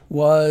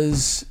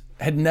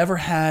had never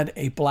had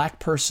a black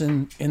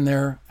person in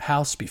their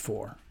house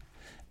before.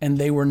 And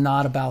they were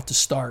not about to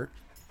start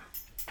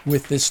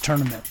with this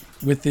tournament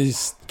with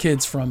these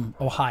kids from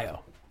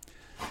Ohio.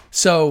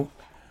 So,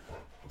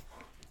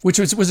 which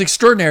was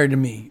extraordinary to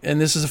me. And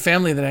this is a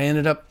family that I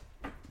ended up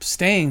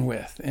staying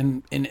with.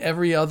 And in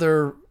every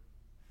other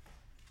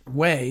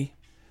way,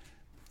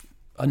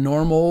 a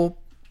normal,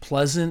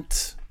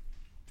 pleasant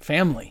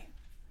family.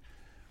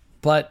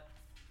 But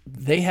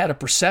they had a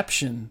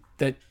perception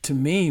that to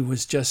me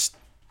was just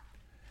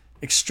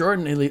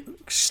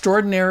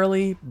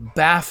extraordinarily,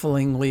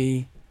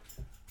 bafflingly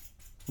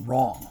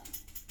wrong.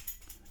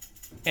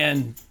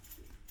 And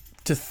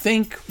to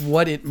think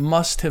what it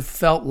must have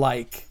felt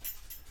like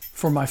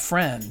for my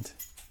friend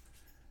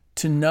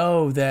to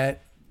know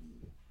that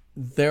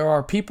there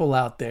are people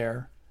out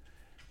there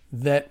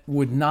that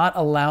would not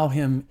allow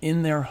him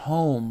in their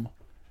home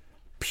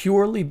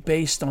purely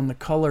based on the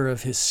color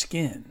of his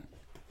skin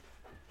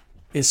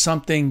is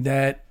something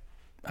that,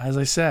 as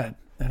I said,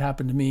 that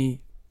happened to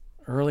me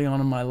early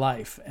on in my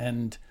life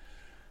and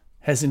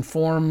has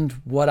informed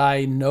what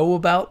I know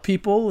about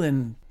people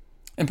and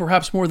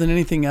perhaps more than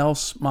anything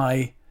else,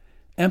 my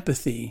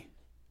empathy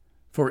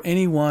for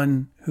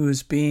anyone who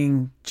is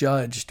being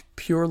judged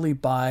purely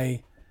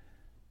by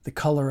the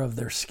color of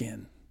their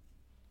skin.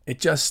 It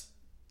just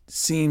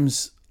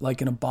seems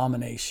like an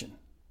abomination.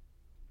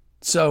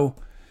 So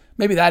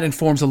maybe that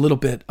informs a little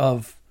bit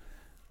of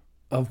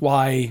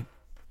why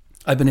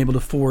I've been able to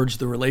forge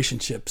the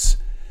relationships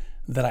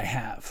that I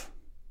have.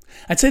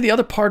 I'd say the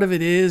other part of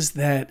it is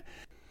that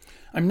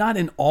I'm not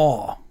in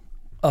awe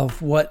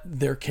of what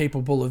they're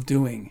capable of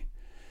doing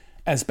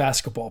as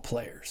basketball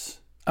players.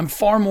 I'm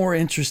far more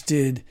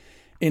interested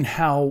in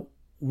how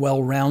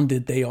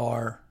well-rounded they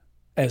are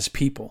as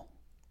people.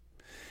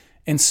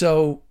 And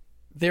so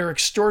their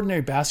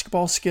extraordinary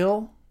basketball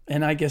skill,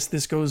 and I guess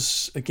this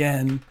goes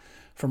again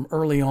from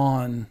early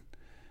on,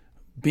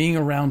 being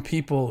around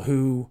people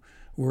who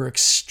were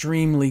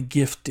extremely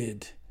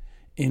gifted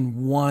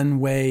in one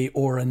way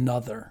or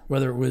another,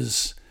 whether it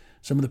was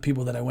some of the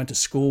people that I went to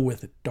school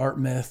with at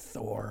Dartmouth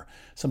or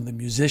some of the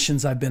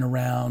musicians I've been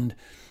around,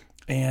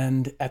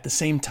 and at the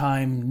same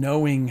time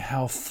knowing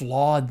how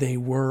flawed they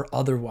were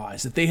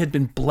otherwise, that they had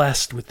been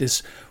blessed with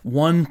this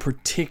one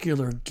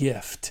particular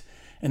gift,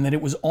 and that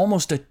it was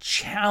almost a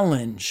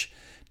challenge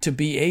to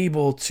be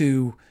able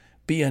to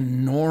be a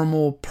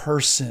normal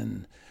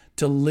person,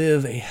 to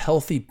live a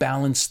healthy,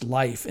 balanced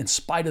life in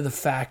spite of the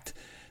fact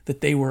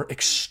that they were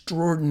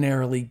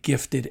extraordinarily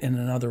gifted in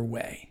another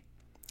way.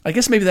 I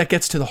guess maybe that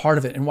gets to the heart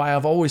of it and why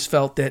I've always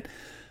felt that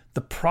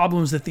the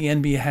problems that the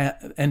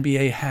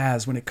NBA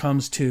has when it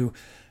comes to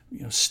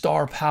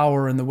star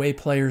power and the way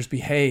players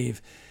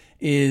behave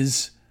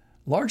is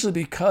largely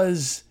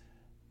because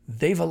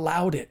they've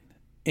allowed it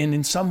and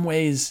in some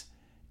ways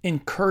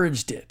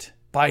encouraged it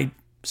by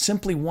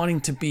simply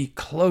wanting to be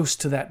close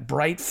to that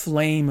bright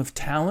flame of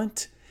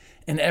talent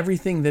and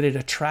everything that it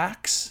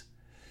attracts,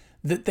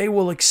 that they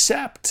will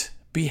accept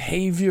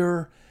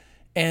behavior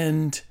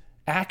and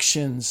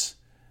actions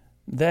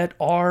that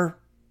are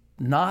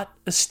not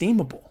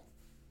esteemable.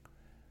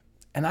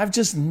 And I've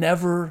just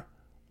never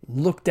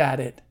looked at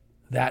it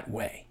that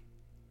way.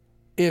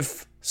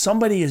 If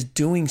somebody is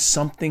doing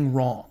something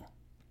wrong,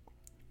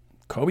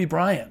 Kobe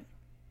Bryant,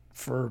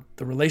 for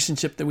the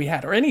relationship that we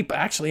had, or any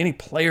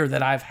player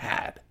that I've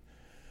had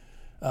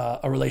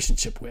a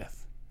relationship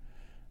with,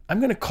 I'm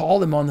going to call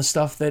them on the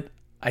stuff that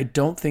I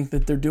don't think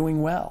that they're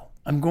doing well.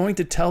 I'm going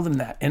to tell them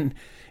that. And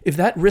if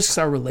that risks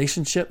our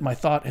relationship, my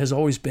thought has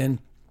always been,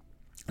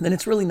 then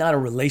it's really not a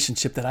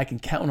relationship that I can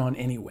count on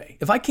anyway.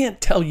 If I can't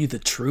tell you the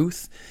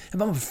truth,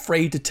 if I'm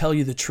afraid to tell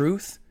you the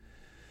truth,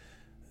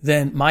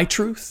 then my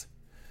truth,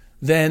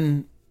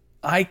 then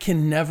I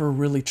can never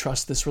really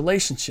trust this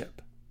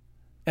relationship.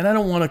 And I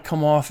don't want to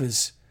come off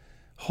as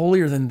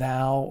holier than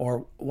thou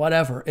or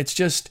whatever. It's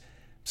just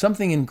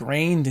something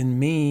ingrained in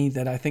me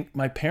that I think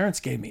my parents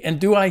gave me. And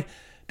do I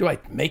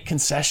make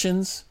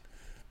concessions?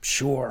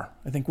 Sure.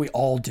 I think we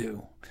all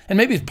do. And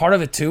maybe part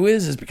of it too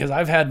is because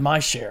I've had my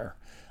share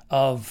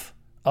of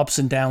ups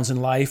and downs in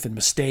life and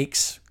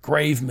mistakes,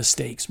 grave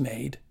mistakes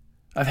made.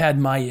 I've had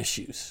my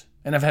issues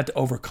and I've had to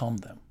overcome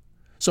them.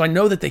 So I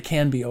know that they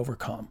can be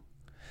overcome.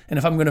 And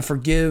if I'm going to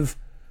forgive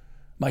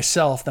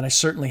myself, then I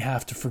certainly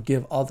have to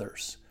forgive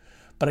others.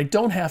 But I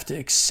don't have to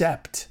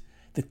accept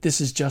that this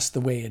is just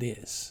the way it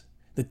is,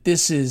 that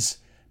this is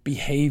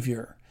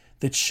behavior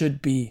that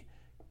should be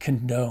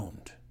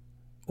condoned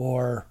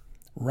or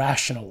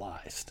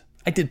rationalized.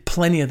 I did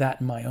plenty of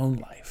that in my own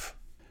life.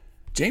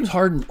 James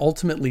Harden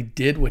ultimately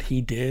did what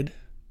he did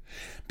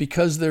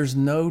because there's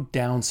no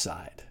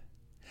downside.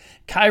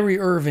 Kyrie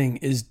Irving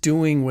is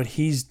doing what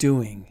he's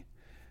doing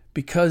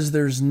because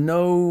there's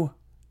no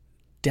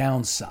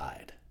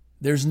downside.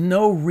 There's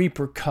no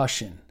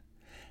repercussion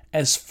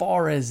as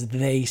far as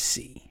they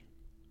see.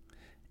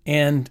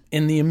 And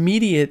in the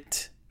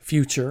immediate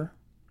future,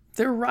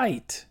 they're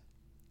right.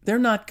 They're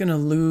not going to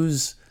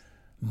lose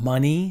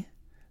money.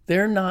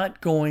 They're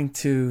not going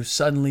to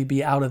suddenly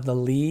be out of the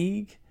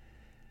league.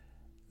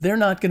 They're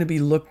not going to be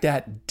looked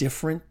at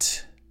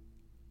different,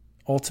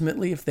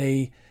 ultimately, if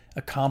they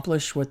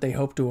accomplish what they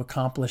hope to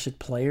accomplish as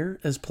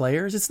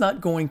players. It's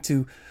not going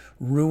to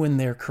ruin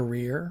their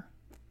career.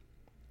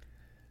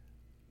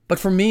 But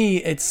for me,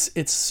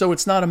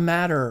 it's not a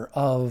matter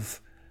of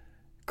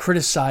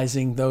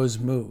criticizing those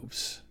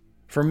moves.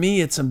 For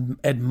me, it's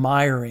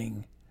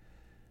admiring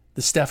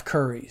the Steph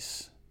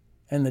Currys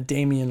and the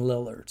Damian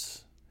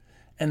Lillards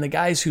and the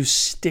guys who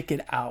stick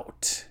it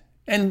out.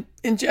 And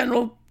in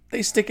general,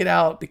 they stick it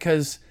out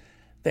because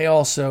they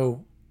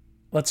also,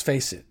 let's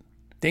face it,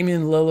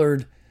 Damian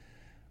Lillard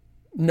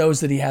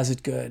knows that he has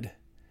it good,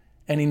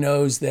 and he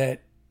knows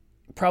that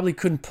probably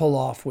couldn't pull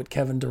off what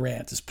Kevin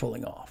Durant is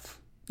pulling off.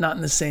 Not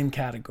in the same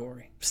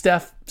category.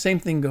 Steph, same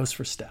thing goes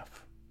for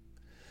Steph.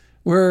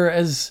 We're,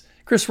 as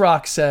Chris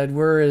Rock said,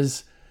 we're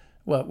as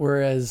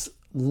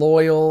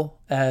loyal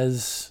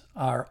as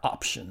our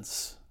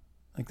options.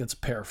 I think that's a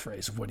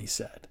paraphrase of what he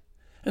said.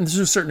 And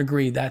to a certain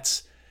degree,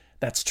 that's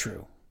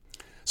true.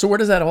 So where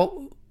does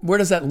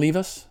that leave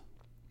us?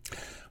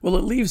 Well,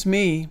 it leaves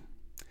me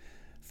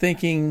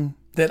thinking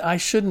that I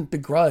shouldn't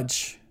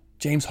begrudge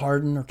James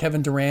Harden or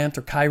Kevin Durant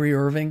or Kyrie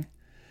Irving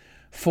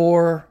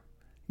for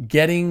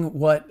getting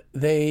what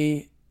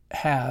they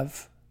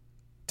have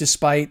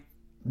despite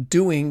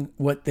doing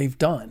what they've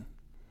done.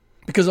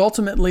 Because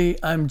ultimately,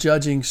 I'm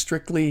judging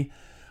strictly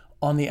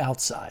on the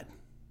outside.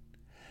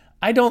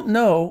 I don't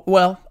know.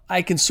 Well,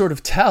 I can sort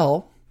of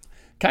tell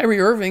Kyrie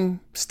Irving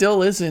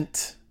still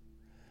isn't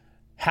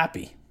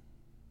happy.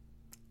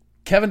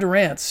 Kevin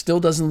Durant still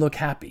doesn't look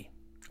happy.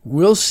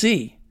 We'll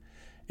see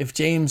if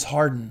James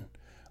Harden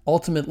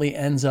ultimately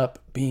ends up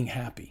being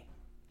happy.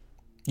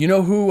 You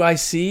know who I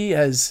see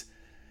as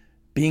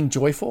being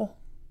joyful?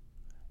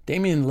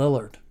 Damian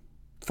Lillard,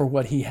 for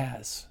what he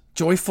has.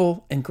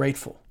 Joyful and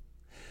grateful.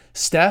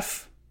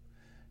 Steph,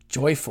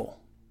 joyful,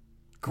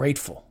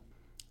 grateful.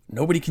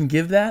 Nobody can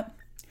give that,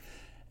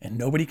 and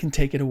nobody can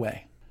take it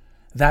away.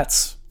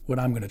 That's what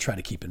I'm going to try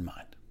to keep in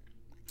mind.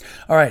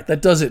 All right,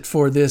 that does it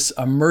for this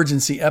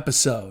emergency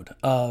episode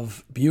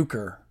of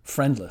Bucher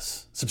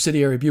Friendless,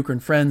 subsidiary Bucher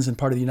and Friends and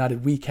part of the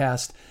United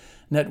WeCast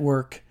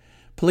network.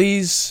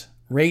 Please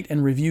rate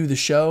and review the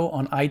show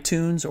on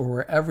iTunes or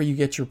wherever you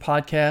get your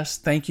podcasts.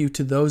 Thank you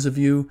to those of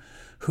you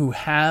who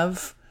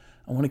have.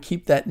 I want to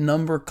keep that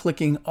number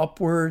clicking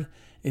upward.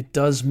 It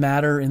does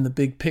matter in the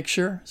big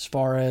picture as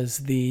far as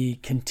the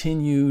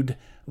continued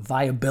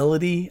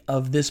viability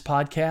of this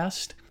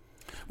podcast.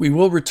 We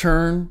will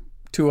return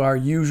to our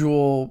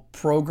usual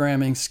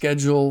programming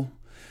schedule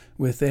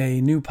with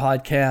a new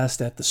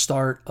podcast at the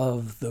start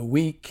of the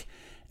week.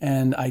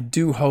 And I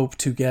do hope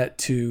to get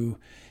to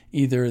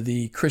either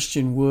the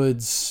Christian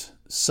Woods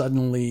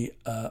suddenly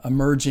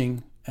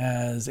emerging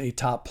as a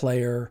top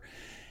player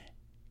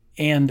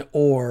and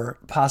or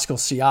Pascal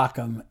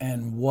Siakam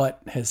and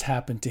what has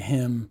happened to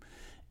him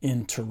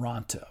in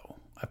Toronto.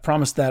 I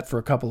promised that for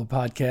a couple of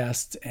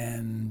podcasts,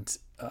 and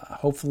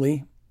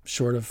hopefully,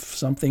 short of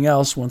something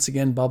else once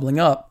again bubbling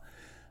up,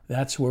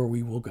 that's where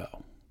we will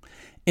go.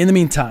 In the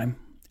meantime,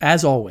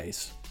 as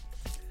always,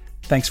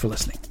 thanks for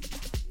listening.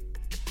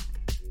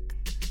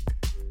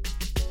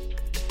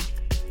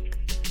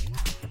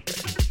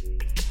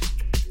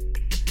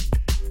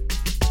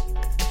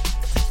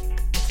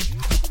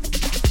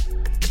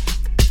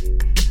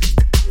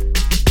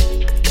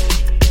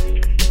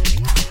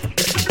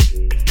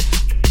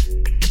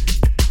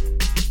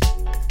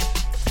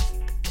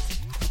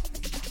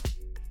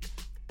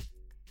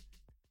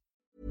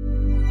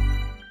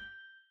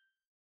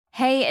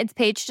 Hey, it's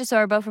Paige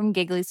DeSorbo from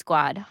Giggly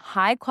Squad.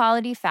 High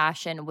quality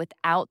fashion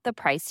without the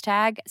price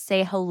tag.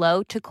 Say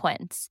hello to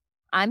Quince.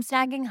 I'm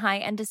snagging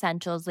high-end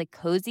essentials like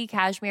cozy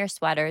cashmere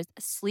sweaters,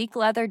 sleek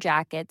leather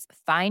jackets,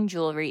 fine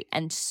jewelry,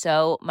 and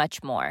so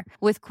much more.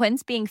 With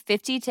Quince being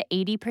 50 to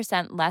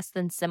 80% less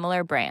than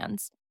similar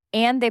brands.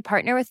 And they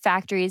partner with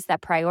factories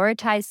that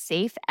prioritize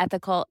safe,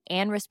 ethical,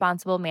 and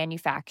responsible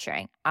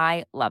manufacturing.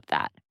 I love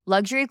that.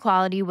 Luxury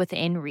quality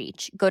within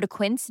reach. Go to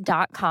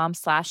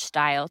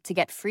quince.com/style to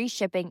get free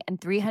shipping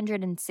and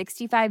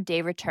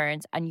 365-day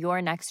returns on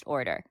your next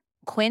order.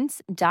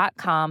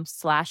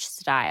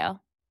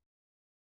 Quince.com/style.